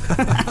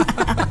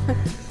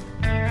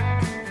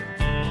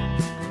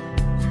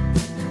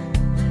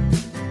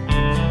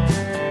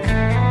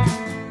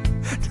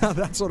 Now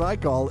that's what I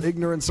call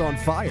ignorance on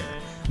fire.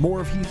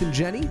 More of Heath and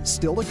Jenny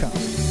still to come.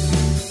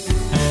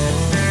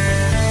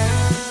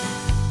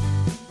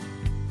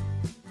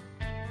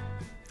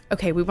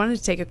 Okay, we wanted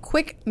to take a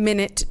quick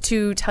minute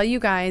to tell you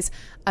guys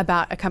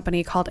about a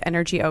company called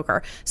Energy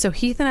Ogre. So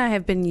Heath and I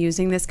have been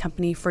using this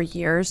company for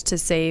years to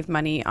save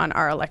money on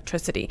our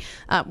electricity.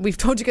 We've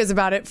told you guys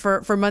about it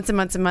for months and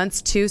months and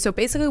months too. So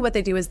basically what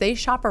they do is they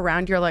shop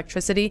around your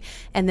electricity,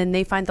 and then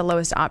they find the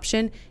lowest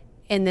option,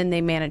 and then they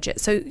manage it.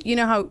 So you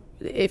know how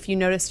if you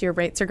notice your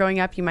rates are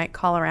going up, you might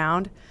call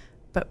around?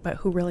 But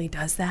who really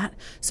does that?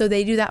 So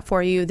they do that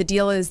for you. The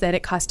deal is that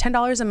it costs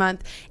 $10 a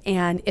month,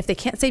 and if they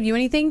can't save you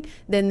anything,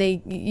 then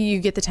you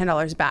get the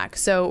 $10 back.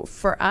 So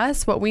for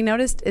us, what we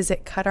noticed is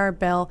it cut our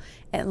bill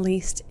at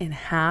least in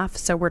half.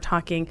 So we're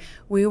talking,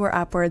 we were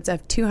upwards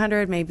of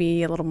 $200,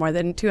 maybe a little more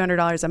than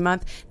 $200 a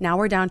month. Now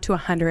we're down to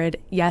 $100.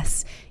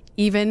 Yes,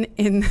 even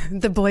in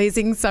the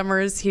blazing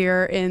summers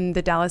here in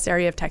the Dallas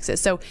area of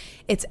Texas. So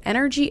it's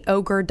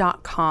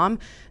energyogre.com.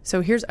 So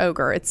here's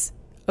Ogre. It's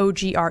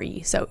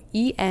OGRE. So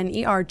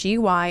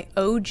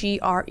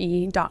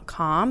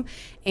ENERGYOGRE.com.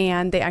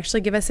 And they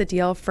actually give us a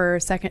deal for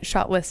Second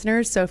Shot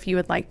listeners. So if you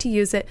would like to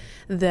use it,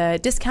 the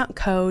discount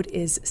code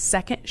is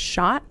Second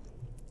Shot.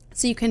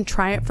 So you can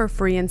try it for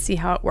free and see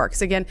how it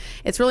works. Again,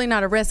 it's really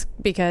not a risk,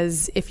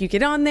 because if you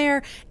get on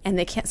there and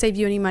they can't save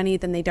you any money,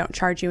 then they don't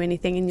charge you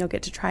anything, and you'll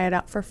get to try it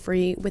out for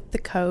free with the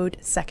code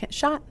Second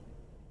Shot.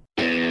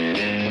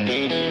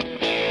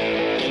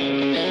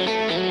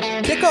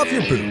 Kick off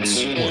your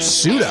boots or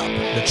suit up.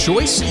 The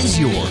choice is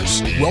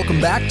yours.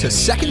 Welcome back to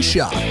Second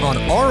Shot on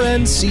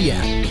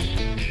RNCN.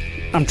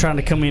 I'm trying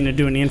to come in and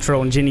do an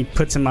intro, and Jenny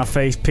puts in my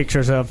face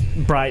pictures of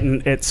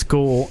Brighton at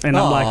school, and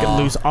I'm like, I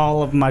lose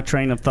all of my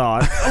train of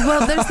thought.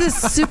 Well, there's this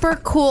super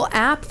cool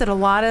app that a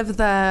lot of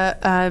the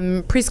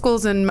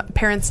preschools and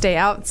parents' day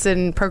outs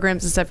and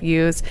programs and stuff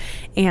use,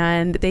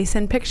 and they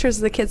send pictures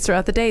of the kids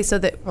throughout the day so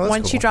that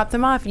once you drop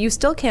them off, you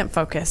still can't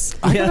focus.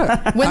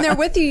 When they're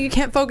with you, you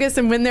can't focus,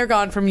 and when they're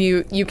gone from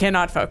you, you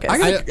cannot focus.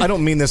 I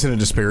don't mean this in a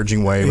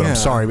disparaging way, but I'm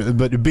sorry.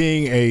 But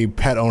being a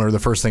pet owner, the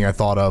first thing I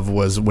thought of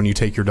was when you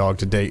take your dog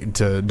to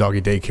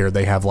doggy daycare,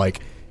 they have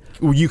like,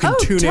 you can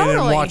tune in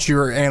and watch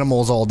your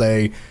animals all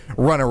day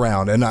run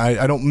around. And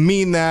I don't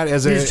mean that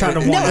as You're just trying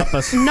to one up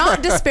us.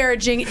 Not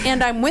disparaging,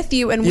 and I'm with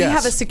you, and we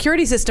have a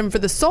security system for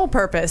the sole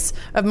purpose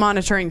of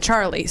monitoring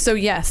Charlie. So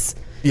yes.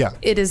 Yeah,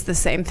 it is the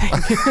same thing.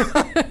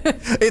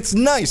 It's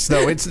nice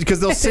though. It's because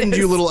they'll send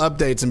you little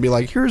updates and be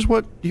like, here's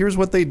what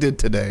they did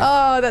today.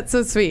 Oh, that's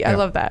so sweet. I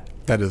love that.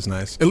 That is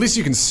nice. At least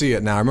you can see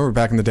it now. I remember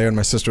back in the day when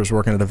my sister was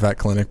working at a vet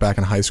clinic back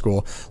in high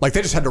school. Like,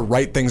 they just had to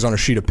write things on a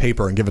sheet of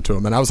paper and give it to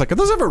him. And I was like, are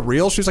those ever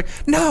real? She was like,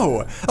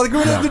 no. Like,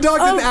 the dog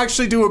didn't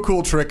actually do a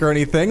cool trick or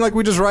anything. Like,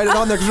 we just write it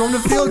on there because we want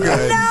him to feel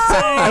good.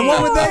 And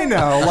what would they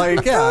know?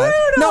 Like, yeah.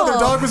 No, their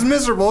dog was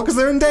miserable because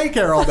they're in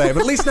daycare all day. But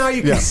at least now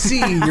you can see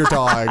your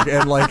dog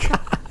and, like,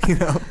 you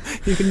know,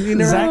 you can. You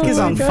know, Zach is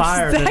on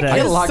fire Zach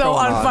today. is so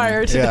on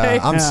fire today.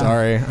 Yeah, I'm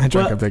sorry. I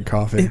drank a big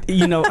coffee.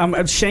 You know,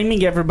 I'm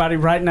shaming everybody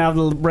right now.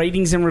 The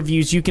ratings and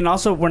reviews. You can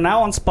also. We're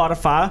now on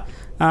Spotify,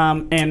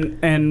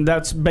 and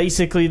that's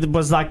basically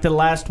was like the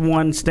last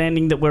one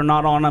standing that we're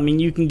not on. I mean,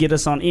 you can get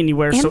us on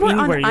anywhere. And so we're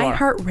anywhere on you are.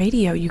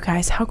 iHeartRadio, you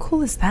guys. How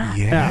cool is that?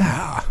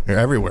 Yeah. You're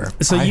everywhere.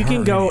 So you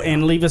can go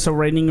and leave us a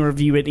rating or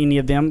review at any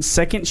of them.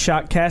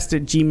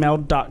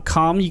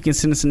 secondshotcast@gmail.com. You can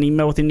send us an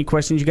email with any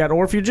questions you got.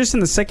 Or if you're just in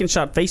the Second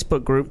Shot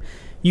Facebook group,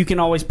 you can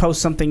always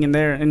post something in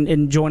there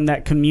and join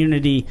that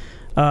community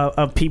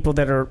of people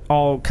that are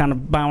all kind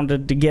of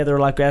bounded together,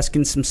 like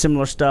asking some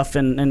similar stuff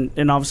and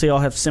obviously all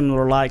have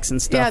similar likes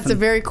and stuff. Yeah, it's a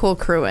very cool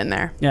crew in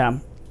there. Yeah.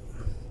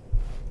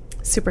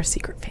 Super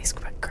secret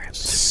Facebook group.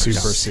 Super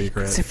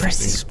secret. Super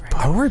secret.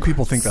 I worry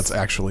people think that's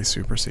actually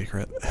super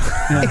secret.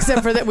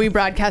 Except for that we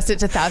broadcast it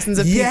to thousands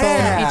of people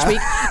Yeah. each week.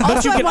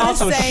 But you I can wanna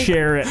also say-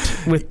 share it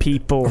with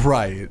people.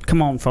 Right.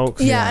 Come on,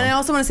 folks. Yeah, and I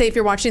also want to say if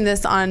you're watching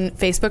this on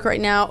Facebook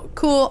right now,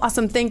 cool,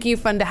 awesome, thank you,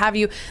 fun to have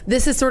you.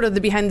 This is sort of the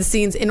behind the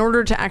scenes. In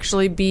order to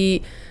actually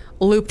be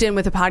looped in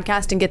with a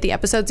podcast and get the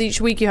episodes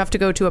each week, you have to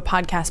go to a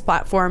podcast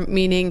platform,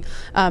 meaning,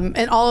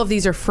 and all of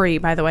these are free,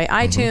 by the way,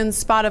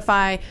 iTunes,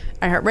 Spotify,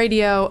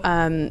 iHeartRadio,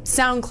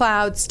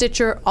 SoundCloud,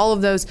 Stitcher, all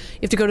of those. You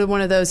have to go to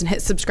one of those and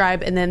hit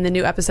subscribe, and then the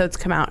new episodes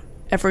come out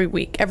every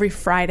week, every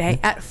Friday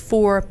at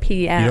 4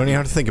 p.m. You don't even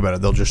have to think about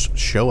it. They'll just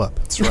show up.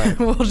 That's right.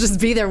 We'll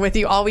just be there with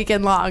you all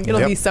weekend long.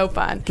 It'll Yep. be so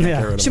fun.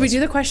 Yeah. Should we do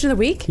the question of the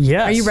week?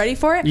 Yes. Are you ready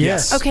for it?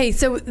 Yes. Okay,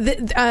 so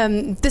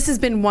this has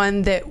been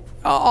one that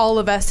all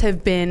of us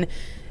have been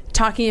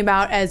talking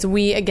about as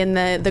we, again,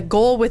 the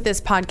goal with this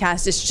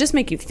podcast is to just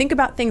make you think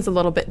about things a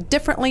little bit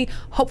differently,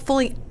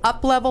 hopefully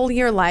up-level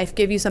your life,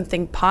 give you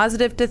something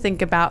positive to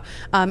think about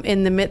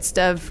in the midst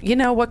of, you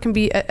know, what can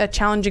be a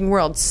challenging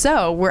world.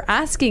 So we're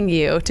asking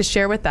you to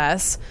share with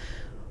us,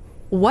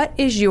 what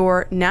is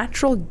your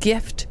natural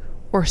gift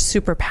or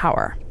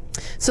superpower?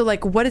 So,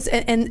 like, what is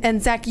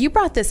and Zach, you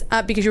brought this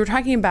up because you were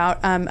talking about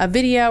a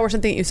video or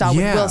something that you saw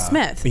with Will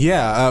Smith.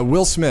 Yeah,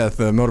 Will Smith,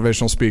 the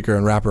motivational speaker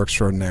and rapper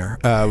extraordinaire,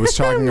 was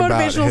talking about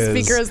motivational his...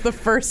 speaker is the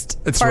first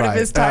It's part right. of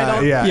his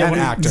title. Yeah, Yeah, an when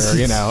he- actor,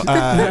 you know.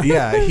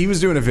 Yeah, he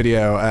was doing a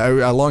video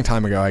a long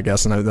time ago, I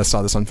guess, and I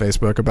saw this on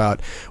Facebook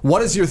about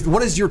what is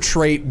your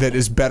trait that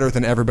is better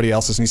than everybody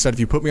else's. And he said, if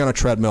you put me on a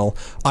treadmill,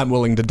 I'm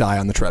willing to die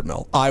on the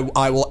treadmill.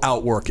 I will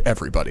outwork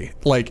everybody.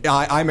 Like,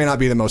 I may not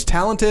be the most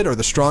talented or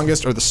the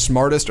strongest or the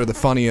smartest or the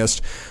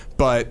funniest,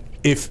 but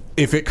if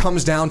it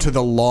comes down to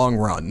the long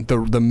run,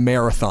 the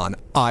marathon,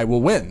 I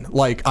will win.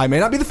 Like, I may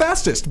not be the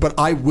fastest, but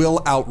I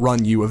will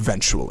outrun you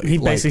eventually. He's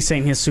Like, basically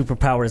saying his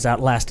superpower is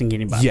outlasting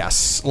anybody.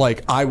 yes,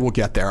 like, I will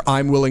get there.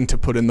 I'm willing to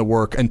put in the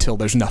work until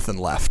there's nothing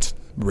left,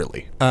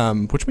 really,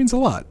 which means a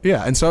lot.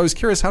 Yeah, and so I was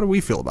curious, how do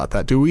we feel about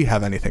that? Do we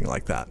have anything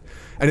like that?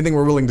 Anything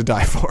we're willing to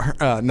die for?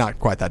 Not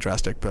quite that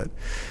drastic, but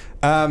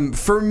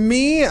for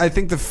me, I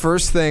think the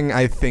first thing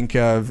I think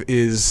of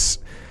is...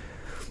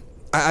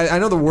 I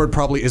know the word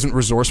probably isn't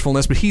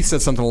resourcefulness, but he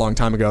said something a long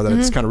time ago that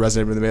it's kind of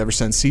resonated with me ever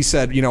since. He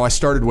said, you know, I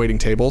started waiting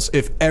tables.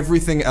 If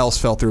everything else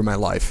fell through my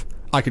life,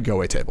 I could go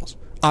wait tables.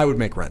 I would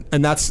make rent.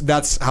 And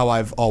that's how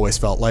I've always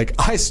felt. Like,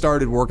 I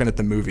started working at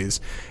the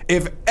movies.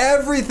 If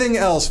everything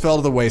else fell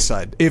to the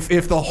wayside, if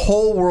the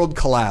whole world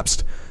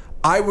collapsed,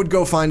 I would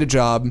go find a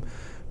job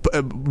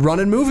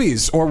running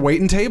movies or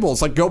waiting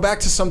tables. Like, go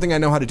back to something I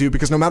know how to do,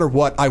 because no matter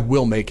what, I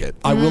will make it.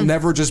 I will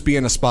never just be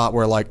in a spot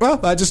where, like,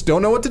 well, I just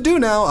don't know what to do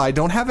now. I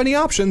don't have any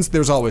options.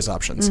 There's always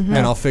options, and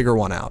I'll figure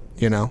one out,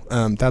 you know?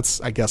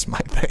 That's, I guess, my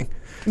thing.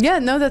 Yeah,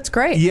 no, that's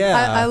great. Yeah.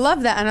 I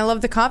love that, and I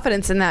love the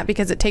confidence in that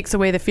because it takes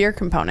away the fear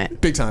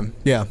component. Big time,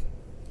 yeah.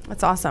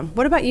 That's awesome.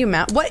 What about you,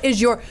 Matt? What is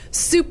your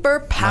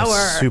superpower?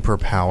 My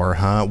superpower,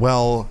 huh?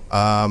 Well,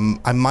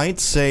 I might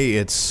say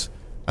it's,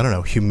 I don't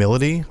know,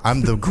 humility.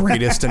 I'm the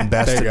greatest and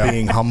best There you at go.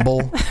 being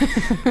humble.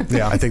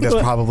 Yeah, I think that's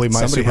probably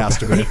my Somebody has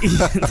to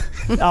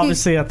superpower. be.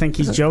 Obviously, I think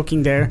he's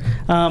joking there.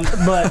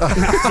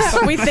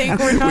 But we think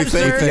we're not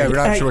sure. Yeah, we're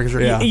not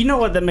sure. Yeah. you know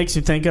what that makes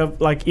me think of?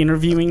 Like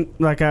interviewing,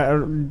 like I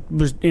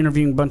was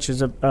interviewing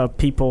bunches of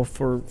people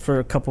for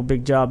a couple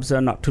big jobs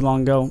not too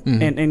long ago.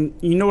 And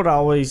you know what I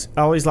always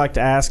like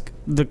to ask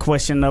the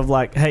question of,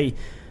 like, hey,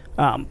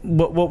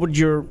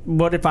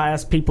 what if I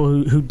asked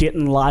people who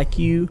didn't like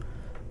you,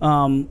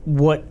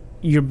 what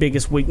your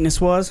biggest weakness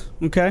was?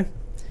 Okay.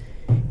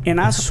 And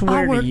I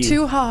swear I work to you,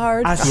 too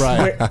hard. I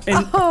swear.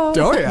 And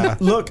Oh, yeah.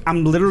 look,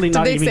 I'm literally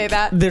not they even. say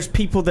that? There's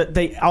people that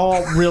they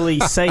all really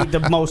say the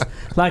most,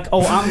 like,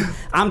 oh,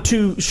 I'm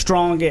too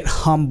strong at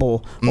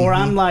humble, or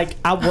I'm like,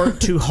 I work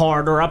too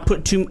hard, or I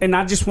put too, and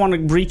I just want to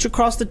reach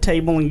across the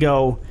table and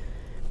go,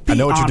 be I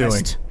know what honest. you're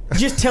doing.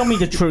 Just tell me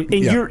the truth.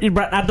 And Yeah. you're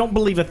right. I don't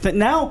believe a thing.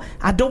 Now,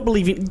 I don't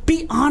believe it.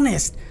 Be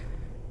honest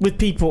with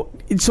people.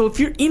 And so if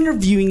you're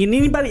interviewing and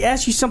anybody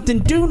asks you something,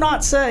 do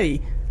not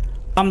say,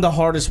 I'm the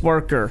hardest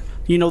worker.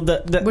 You know,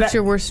 What's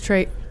your worst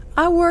trait?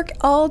 I work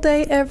all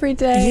day, every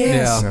day.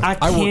 Yes, Yeah.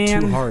 I work too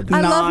can hard.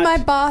 I love not- my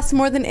boss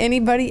more than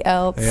anybody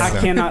else. Yeah. I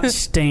cannot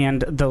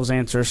stand those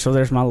answers. So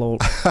there's my little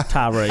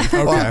tirade.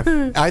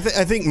 Okay. I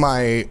think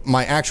my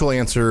actual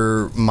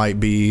answer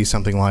might be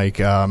something like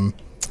I'm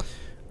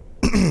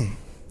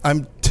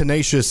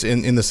tenacious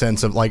in the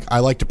sense of like I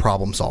like to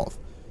problem solve.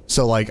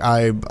 So like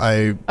I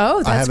Oh,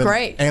 that's I have an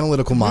great.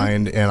 analytical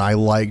mind, and I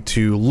like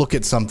to look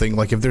at something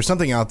like if there's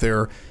something out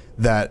there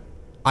that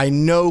I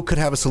know could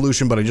have a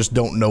solution, but I just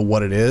don't know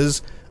what it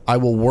is. I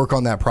will work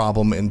on that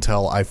problem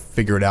until I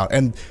figure it out.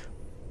 And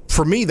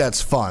for me,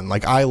 that's fun.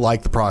 Like I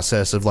like the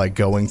process of like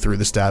going through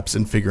the steps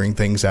and figuring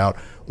things out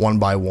one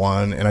by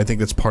one. And I think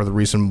that's part of the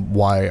reason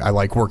why I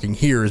like working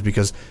here is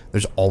because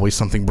there's always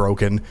something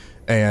broken.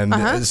 And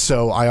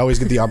so I always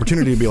get the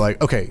opportunity to be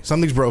like, okay,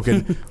 something's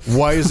broken.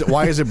 Why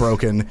is it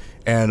broken?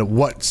 And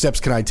what steps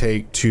can I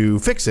take to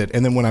fix it?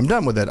 And then when I'm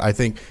done with it, I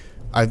think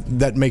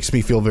that makes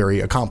me feel very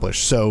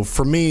accomplished. So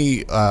for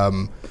me,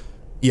 like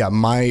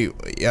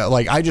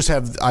I just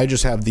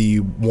have the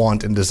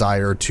want and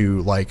desire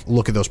to like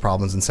look at those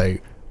problems and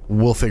say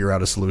we'll figure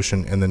out a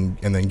solution and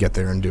then get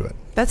there and do it.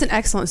 That's an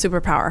excellent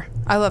superpower.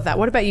 I love that.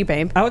 What about you,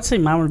 babe? I would say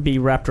mine would be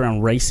wrapped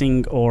around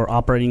racing or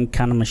operating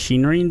kind of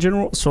machinery in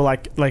general. So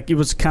like it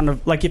was kind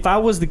of like if I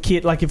was the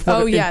kid, like if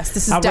This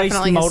is I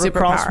definitely raced his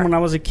motocross superpower. when I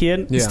was a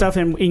kid and Yeah. stuff,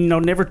 and you know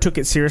never took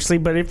it seriously.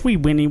 But if we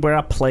went anywhere,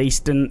 I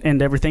placed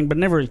and everything, but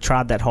never really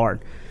tried that hard.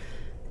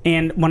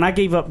 And when I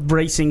gave up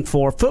racing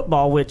for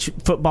football, which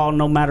football,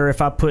 no matter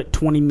if I put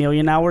 20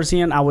 million hours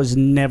in, I was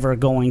never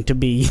going to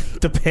be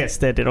the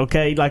best at it,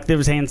 okay? Like, there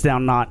was hands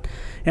down not.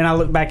 And I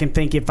look back and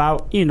think if I,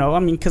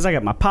 because I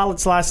got my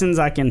pilot's license,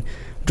 I can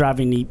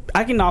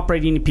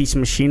operate any piece of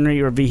machinery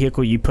or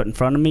vehicle you put in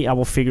front of me. I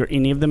will figure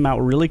any of them out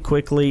really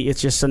quickly. It's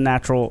just a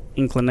natural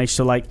inclination.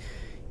 So, like,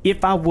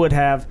 if I would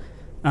have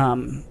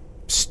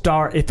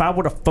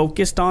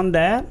focused on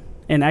that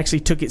and actually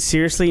took it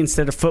seriously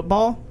instead of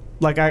football,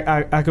 like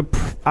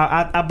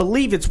I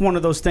believe it's one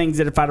of those things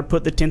that if I'd have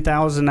put the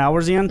 10,000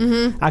 hours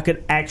in, I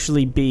could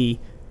actually be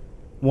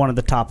one of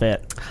the top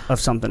of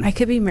something. I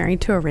could be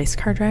married to a race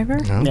car driver.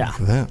 Yeah.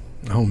 That.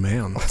 Oh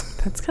man.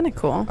 That's kind of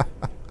cool.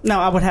 No,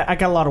 I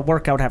got a lot of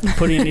work I would have to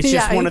put in. It's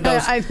just Yeah, one of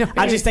those. I know.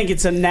 I just think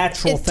it's a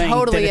natural It thing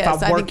totally that if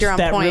is. I I think worked you're on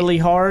that point. really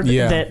hard,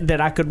 Yeah. that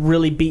I could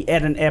really be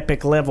at an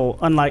epic level.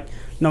 Unlike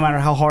no matter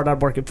how hard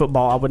I'd work at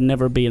football, I would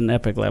never be at an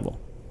epic level.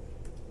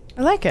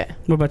 I like it.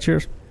 What about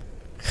yours?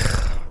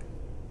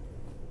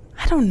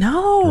 I don't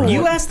know.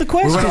 You asked the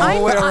question. went all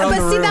the way around but the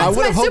see, room. I that's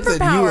would my have hoped that you,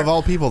 superpower. of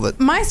all people, that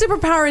My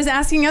superpower is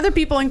asking other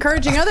people,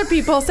 encouraging other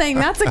people, saying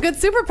that's a good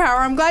superpower.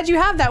 I'm glad you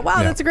have that. Wow,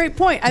 Yeah. that's a great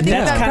point. I think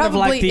That's that kind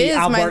probably of like the is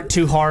I my work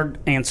too hard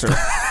answer.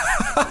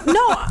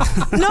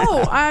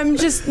 No, I'm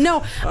just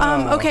no.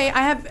 Okay,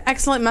 I have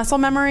excellent muscle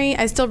memory.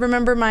 I still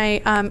remember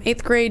my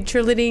 8th grade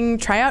cheerleading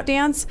tryout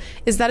dance.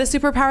 Is that a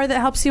superpower that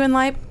helps you in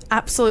life?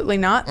 Absolutely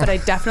not, but I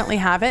definitely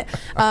have it.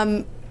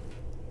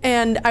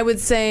 And I would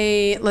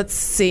say, let's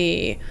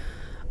see.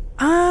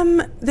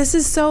 This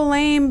is so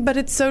lame, but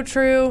it's so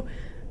true.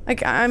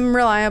 Like, I'm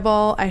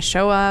reliable. I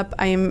show up.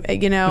 I'm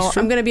going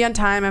to be on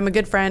time. I'm a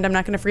good friend. I'm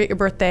not going to forget your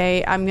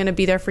birthday. I'm going to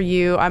be there for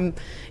you. I'm,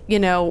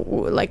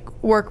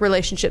 like work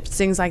relationships,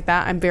 things like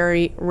that. I'm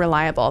very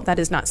reliable. That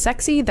is not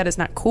sexy. That is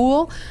not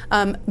cool.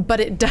 But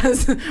it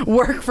does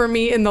work for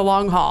me in the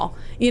long haul.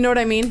 You know what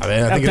I mean? I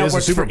think that it is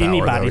works a for superpower.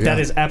 anybody. though, That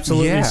yeah. is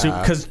absolutely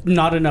Yeah. because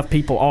not enough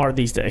people are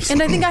these days.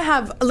 And I think I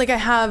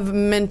have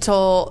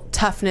mental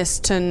toughness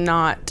to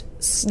not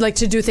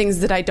to do things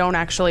that I don't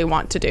actually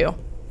want to do.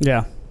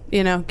 Yeah.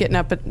 Getting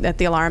up at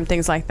the alarm,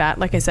 things like that.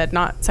 Like I said,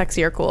 not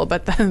sexy or cool,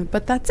 but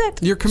that's it.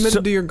 You're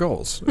committed to your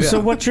goals. Yeah. So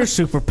what's your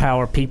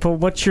superpower, people?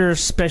 What's your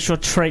special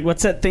trait?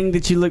 What's that thing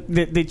that you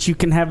that you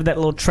can have that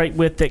little trait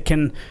with that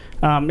can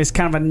is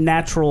kind of a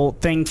natural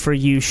thing for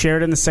you? Share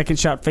it in the Second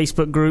Shot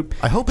Facebook group.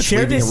 I hope it's Share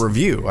leaving this- a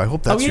review. I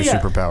hope that's your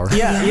superpower.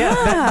 Yeah,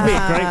 that would be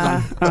a great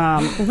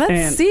one. Let's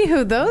and see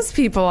who those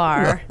people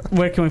are.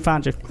 Where can we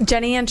find you?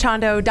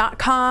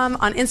 JennyAndChando.com,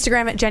 on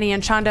Instagram at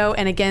JennyAndChando,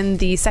 and again,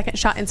 the Second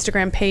Shot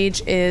Instagram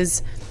page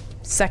is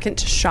Second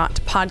Shot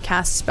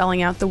Podcast,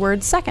 spelling out the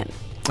word second.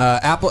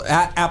 Apple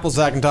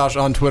Zackintosh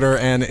on Twitter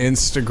and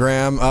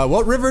Instagram.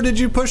 What river did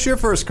you push your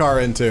first car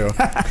into?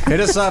 Hit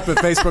us up at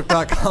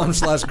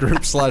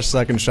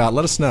facebook.com/group/second shot.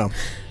 Let us know.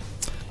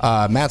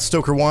 Matt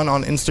Stoker 1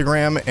 on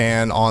Instagram,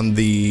 and on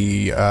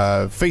the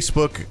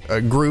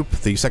Facebook group,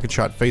 the Second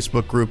Shot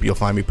Facebook group, you'll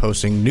find me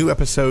posting new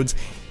episodes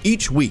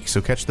each week.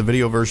 So catch the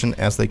video version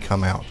as they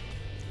come out.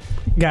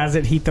 Guys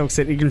at Heath Oaks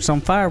at Ignorance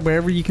on Fire,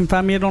 wherever you can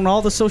find me on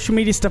all the social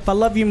media stuff. I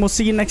love you, and we'll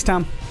see you next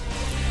time.